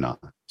wanted to or not.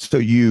 So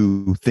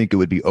you think it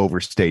would be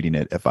overstating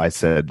it if I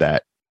said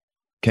that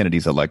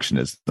Kennedy's election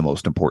is the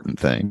most important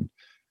thing?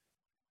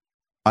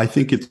 I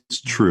think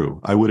it's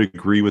true. I would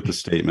agree with the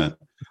statement.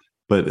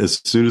 But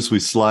as soon as we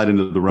slide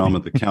into the realm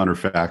of the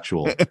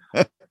counterfactual,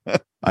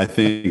 I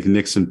think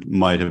Nixon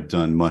might have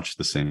done much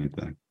the same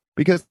thing.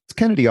 Because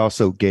Kennedy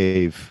also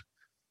gave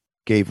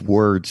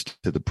words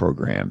to the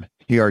program.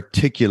 He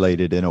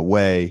articulated in a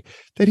way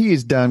that he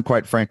has done,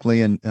 quite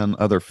frankly, in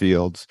other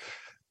fields.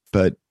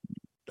 But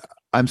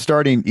I'm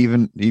starting,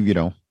 even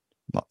a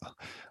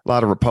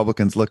lot of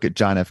Republicans look at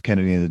John F.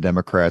 Kennedy and the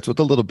Democrats with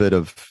a little bit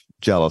of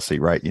jealousy,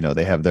 right?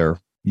 They have their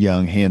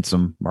young,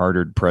 handsome,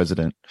 martyred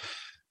president.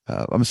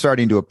 I'm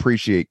starting to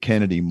appreciate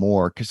Kennedy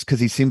more because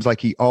he seems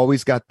like he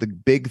always got the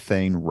big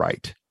thing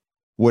right,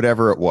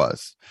 whatever it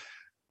was.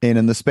 And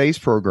in the space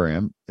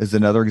program is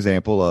another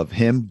example of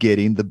him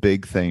getting the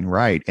big thing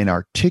right and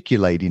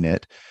articulating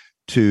it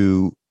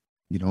to,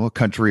 a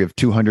country of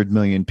 200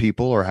 million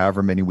people or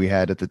however many we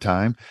had at the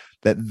time,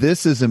 that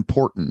this is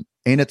important.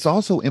 And it's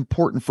also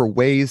important for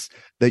ways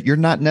that you're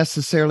not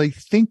necessarily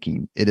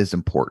thinking it is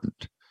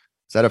important.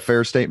 Is that a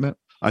fair statement?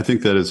 I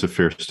think that is a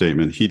fair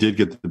statement. He did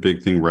get the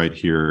big thing right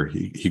here.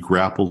 He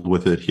grappled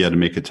with it. He had to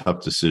make a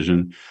tough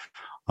decision.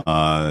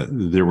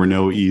 There were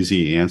no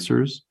easy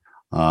answers,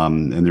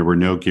 and there were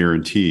no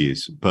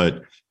guarantees.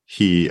 But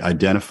He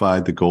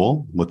identified the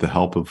goal with the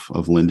help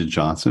of Lyndon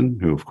Johnson,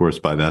 who, of course,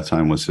 by that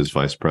time was his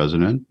vice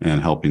president and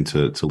helping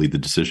to lead the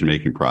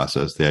decision-making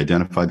process. They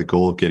identified the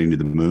goal of getting to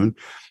the moon.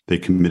 They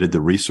committed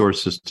the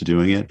resources to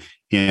doing it.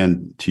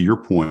 And to your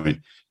point,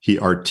 he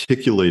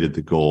articulated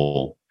the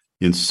goal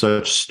in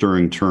such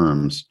stirring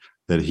terms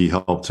that he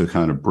helped to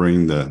kind of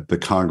bring the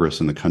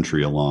Congress and the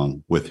country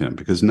along with him,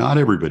 because not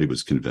everybody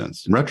was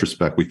convinced. In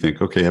retrospect, we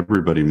think, okay,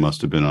 everybody must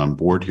have been on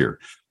board here,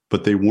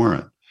 but they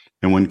weren't.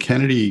 And when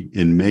Kennedy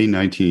in May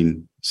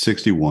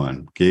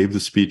 1961 gave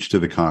the speech to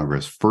the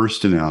Congress,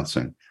 first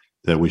announcing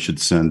that we should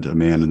send a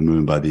man to the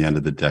moon by the end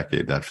of the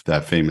decade,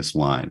 that famous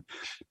line,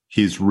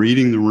 he's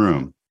reading the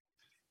room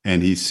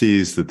and he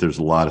sees that there's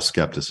a lot of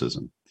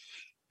skepticism.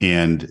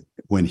 And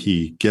when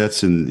he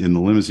gets in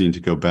the limousine to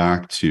go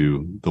back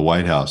to the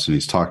White House and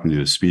he's talking to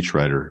his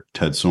speechwriter,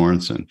 Ted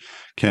Sorensen,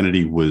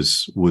 Kennedy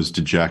was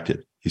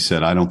dejected. He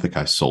said, "I don't think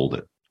I sold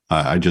it.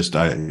 I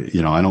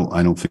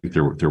don't think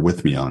they're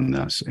with me on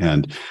this,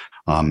 and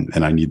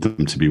I need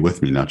them to be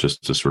with me, not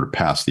just to sort of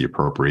pass the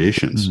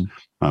appropriations,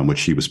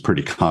 which he was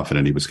pretty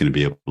confident he was going to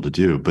be able to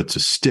do, but to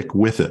stick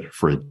with it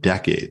for a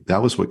decade."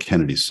 That was what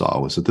Kennedy saw,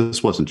 was that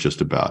this wasn't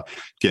just about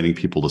getting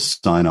people to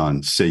sign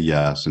on, say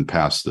yes, and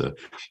pass the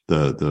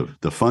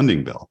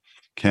funding bill.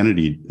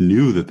 Kennedy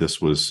knew that this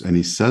was, and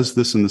he says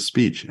this in the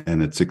speech,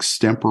 and it's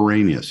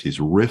extemporaneous. He's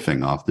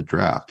riffing off the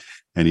draft,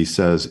 and he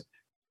says,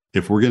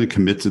 if we're going to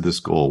commit to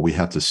this goal, we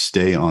have to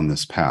stay on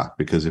this path,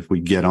 because if we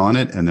get on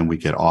it and then we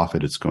get off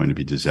it, it's going to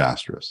be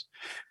disastrous.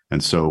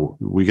 And so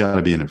we got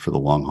to be in it for the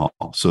long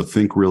haul. So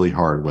think really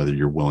hard whether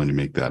you're willing to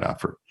make that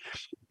effort.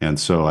 And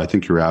so I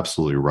think you're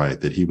absolutely right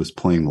that he was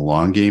playing the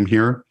long game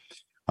here.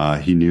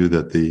 He knew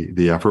that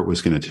the effort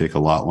was going to take a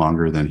lot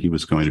longer than he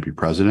was going to be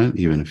president,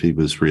 even if he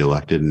was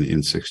reelected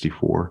in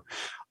 64.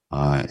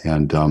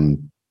 And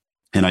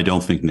I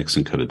don't think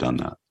Nixon could have done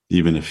that,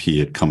 even if he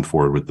had come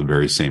forward with the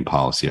very same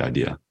policy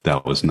idea.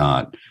 That was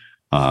not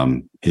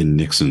in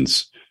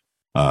Nixon's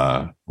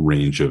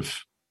range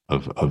of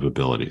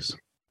abilities.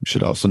 We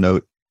should also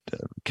note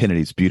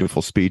Kennedy's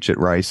beautiful speech at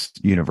Rice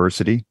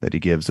University that he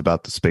gives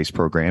about the space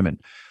program, and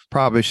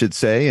probably should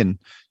say and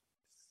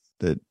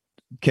that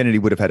Kennedy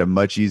would have had a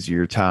much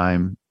easier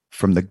time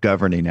from the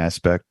governing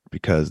aspect,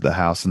 because the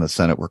House and the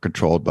Senate were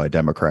controlled by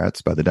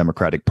Democrats, by the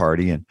Democratic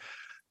Party. And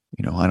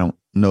I don't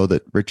know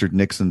that Richard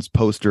Nixon's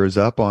poster is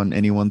up on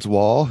anyone's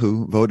wall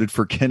who voted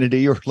for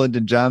Kennedy or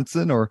Lyndon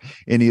Johnson or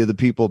any of the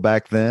people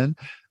back then.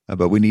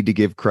 But we need to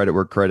give credit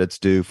where credit's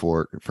due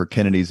for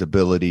Kennedy's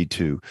ability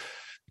to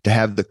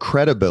have the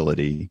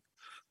credibility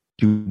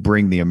to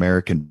bring the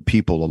American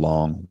people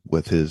along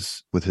with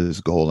his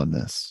goal in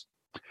this.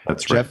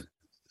 That's Jeff right.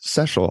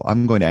 Shesol,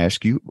 I'm going to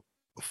ask you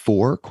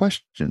 4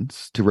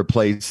 questions to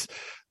replace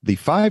the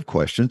 5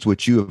 questions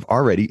which you have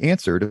already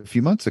answered a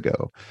few months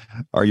ago.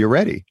 Are you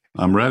ready?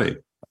 I'm ready.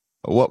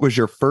 What was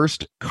your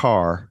first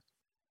car?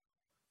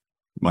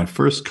 My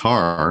first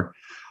car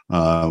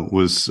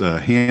was a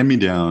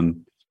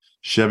hand-me-down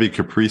Chevy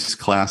Caprice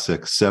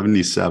Classic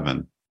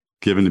 77,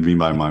 given to me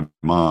by my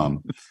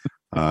mom,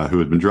 who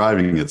had been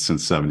driving it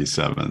since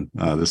 77.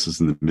 This is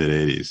in the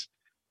mid-'80s.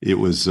 It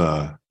was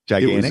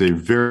Gigantic? It was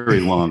a very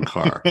long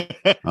car.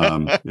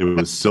 It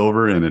was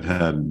silver and it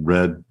had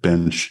red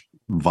bench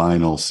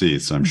vinyl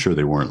seats. I'm sure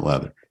they weren't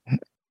leather.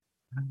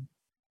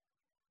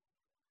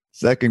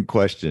 Second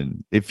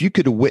question. If you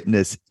could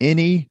witness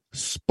any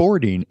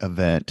sporting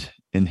event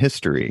in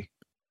history,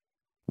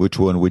 which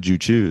one would you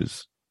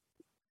choose?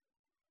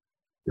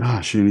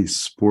 Gosh, any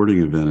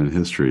sporting event in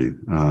history.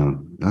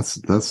 That's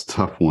a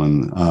tough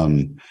one.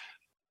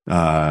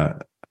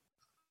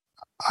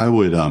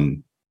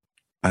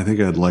 I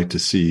think I'd like to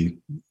see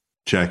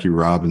Jackie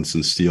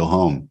Robinson steal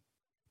home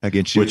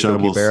Against Yogi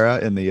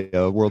Berra in the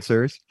World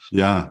Series?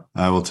 Yeah,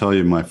 I will tell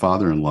you, my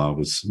father-in-law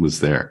was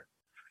there.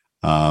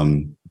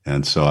 And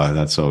so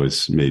that's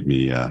always made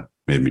me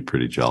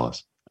pretty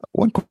jealous.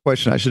 One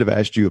question I should have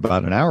asked you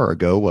about an hour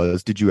ago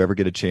was, did you ever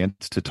get a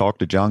chance to talk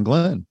to John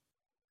Glenn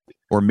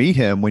or meet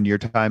him when your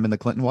time in the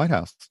Clinton White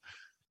House?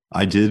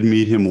 I did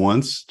meet him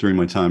once during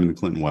my time in the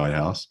Clinton White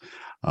House.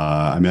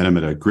 I met him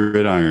at a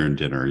gridiron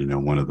dinner,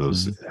 one of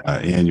those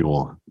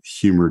annual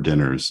humor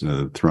dinners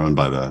thrown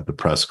by the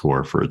press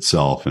corps for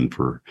itself and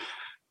for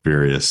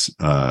various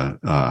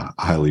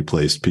highly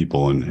placed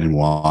people in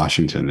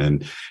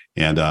Washington.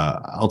 And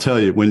I'll tell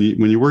you, when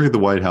you work at the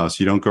White House,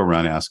 you don't go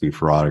around asking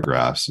for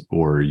autographs,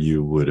 or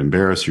you would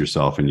embarrass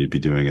yourself and you'd be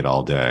doing it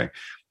all day.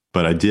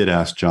 But I did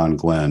ask John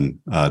Glenn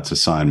to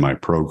sign my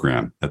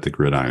program at the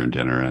gridiron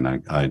dinner, and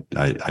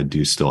I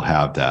do still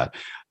have that.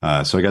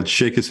 So I got to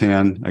shake his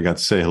hand. I got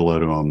to say hello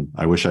to him.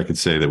 I wish I could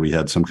say that we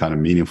had some kind of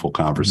meaningful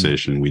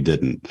conversation. We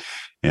didn't,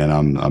 and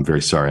I'm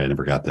very sorry I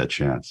never got that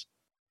chance.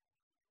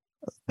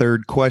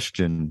 Third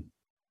question.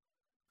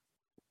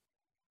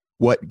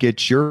 What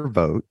gets your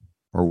vote,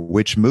 or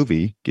which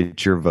movie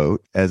gets your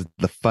vote as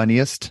the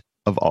funniest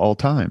of all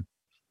time?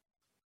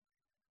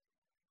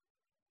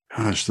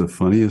 Gosh, the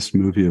funniest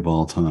movie of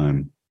all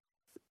time.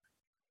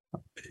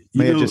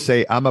 May I just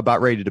say, I'm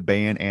about ready to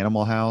ban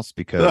Animal House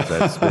because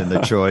that's been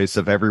the choice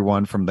of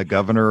everyone from the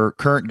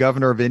current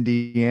governor of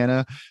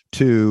Indiana,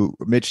 to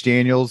Mitch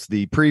Daniels,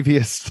 the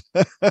previous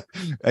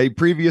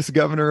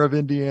governor of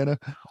Indiana.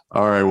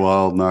 All right, well,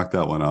 I'll knock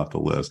that one off the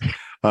list.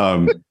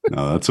 No,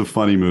 that's a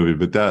funny movie,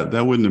 but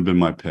that wouldn't have been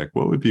my pick.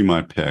 What would be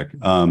my pick?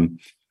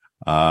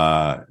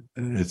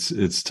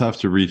 It's tough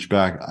to reach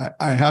back.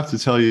 I have to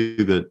tell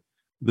you that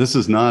this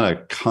is not a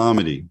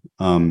comedy,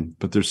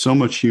 but there's so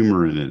much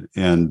humor in it,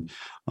 and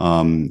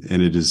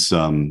it is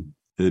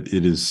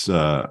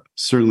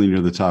certainly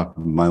near the top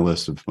of my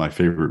list of my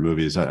favorite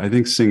movies. I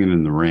think Singing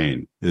in the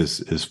Rain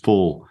is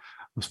full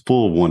of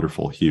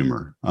wonderful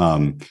humor,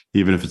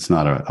 even if it's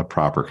not a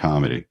proper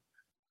comedy.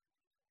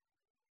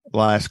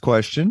 Last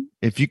question.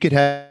 If you could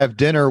have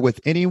dinner with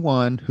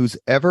anyone who's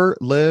ever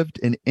lived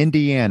in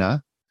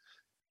Indiana,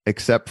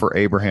 except for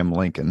Abraham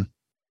Lincoln,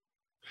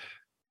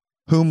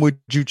 whom would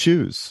you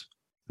choose?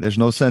 There's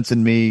no sense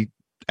in me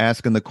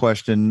asking the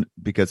question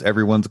because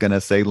everyone's going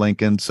to say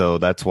Lincoln. So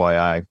that's why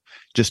I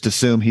just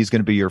assume he's going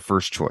to be your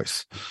first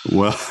choice.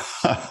 Well,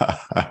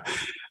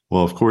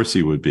 well, of course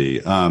he would be.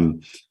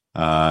 And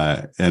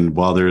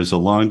while there is a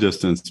long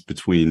distance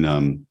between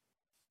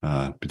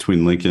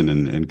Lincoln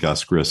and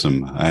Gus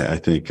Grissom, I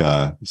think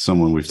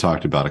someone we've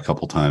talked about a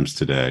couple times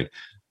today.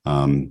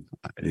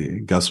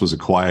 Gus was a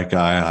quiet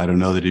guy. I don't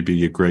know that he'd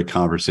be a great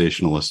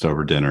conversationalist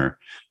over dinner,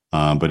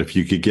 but if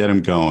you could get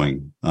him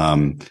going,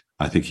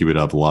 I think he would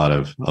have a lot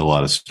of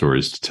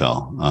stories to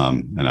tell,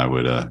 and I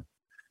would have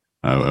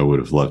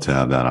loved to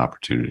have that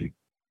opportunity.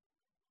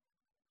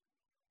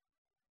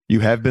 You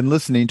have been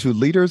listening to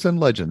Leaders and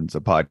Legends, a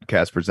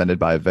podcast presented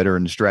by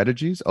Veteran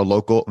Strategies, a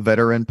local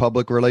veteran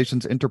public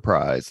relations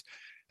enterprise,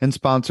 and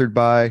sponsored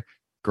by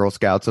Girl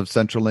Scouts of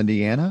Central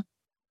Indiana,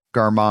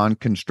 Garmon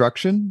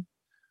Construction,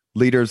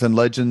 Leaders and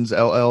Legends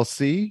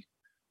LLC,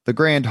 the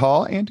Grand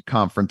Hall and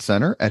Conference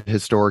Center at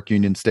Historic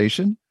Union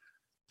Station,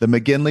 the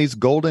McGinley's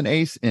Golden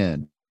Ace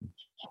Inn,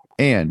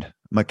 and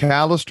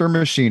McAllister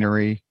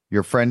Machinery,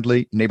 your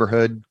friendly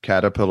neighborhood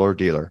Caterpillar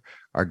dealer.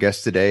 Our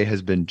guest today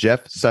has been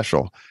Jeff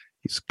Shesol.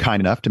 He's kind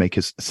enough to make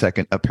his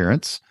second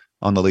appearance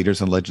on the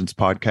Leaders and Legends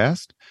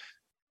podcast.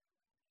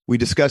 We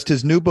discussed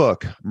his new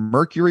book,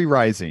 Mercury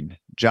Rising,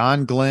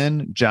 John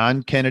Glenn,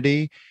 John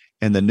Kennedy,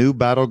 and the New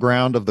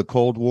Battleground of the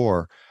Cold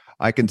War.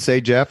 I can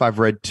say, Jeff, I've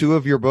read 2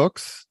 of your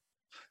books.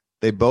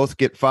 They both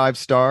get 5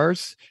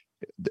 stars.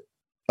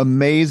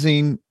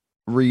 Amazing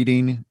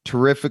reading,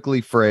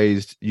 terrifically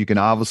phrased. You can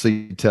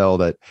obviously tell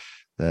that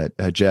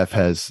Jeff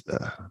has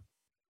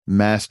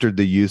mastered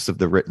the use of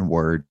the written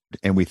word,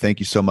 and we thank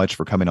you so much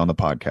for coming on the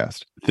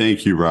podcast.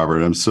 Thank you,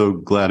 Robert. I'm so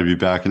glad to be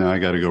back, and now I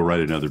got to go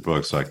write another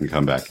book so I can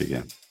come back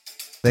again.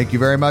 Thank you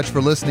very much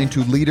for listening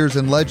to Leaders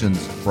and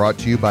Legends, brought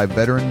to you by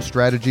Veteran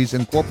Strategies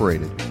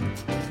Incorporated.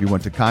 If you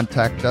want to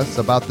contact us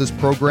about this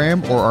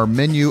program or our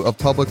menu of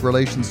public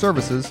relations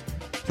services,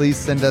 please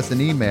send us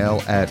an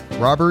email at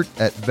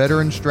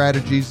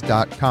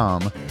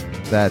robert@veteranstrategies.com.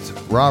 That's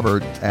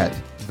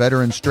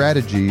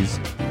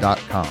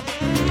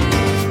robert@veteranstrategies.com.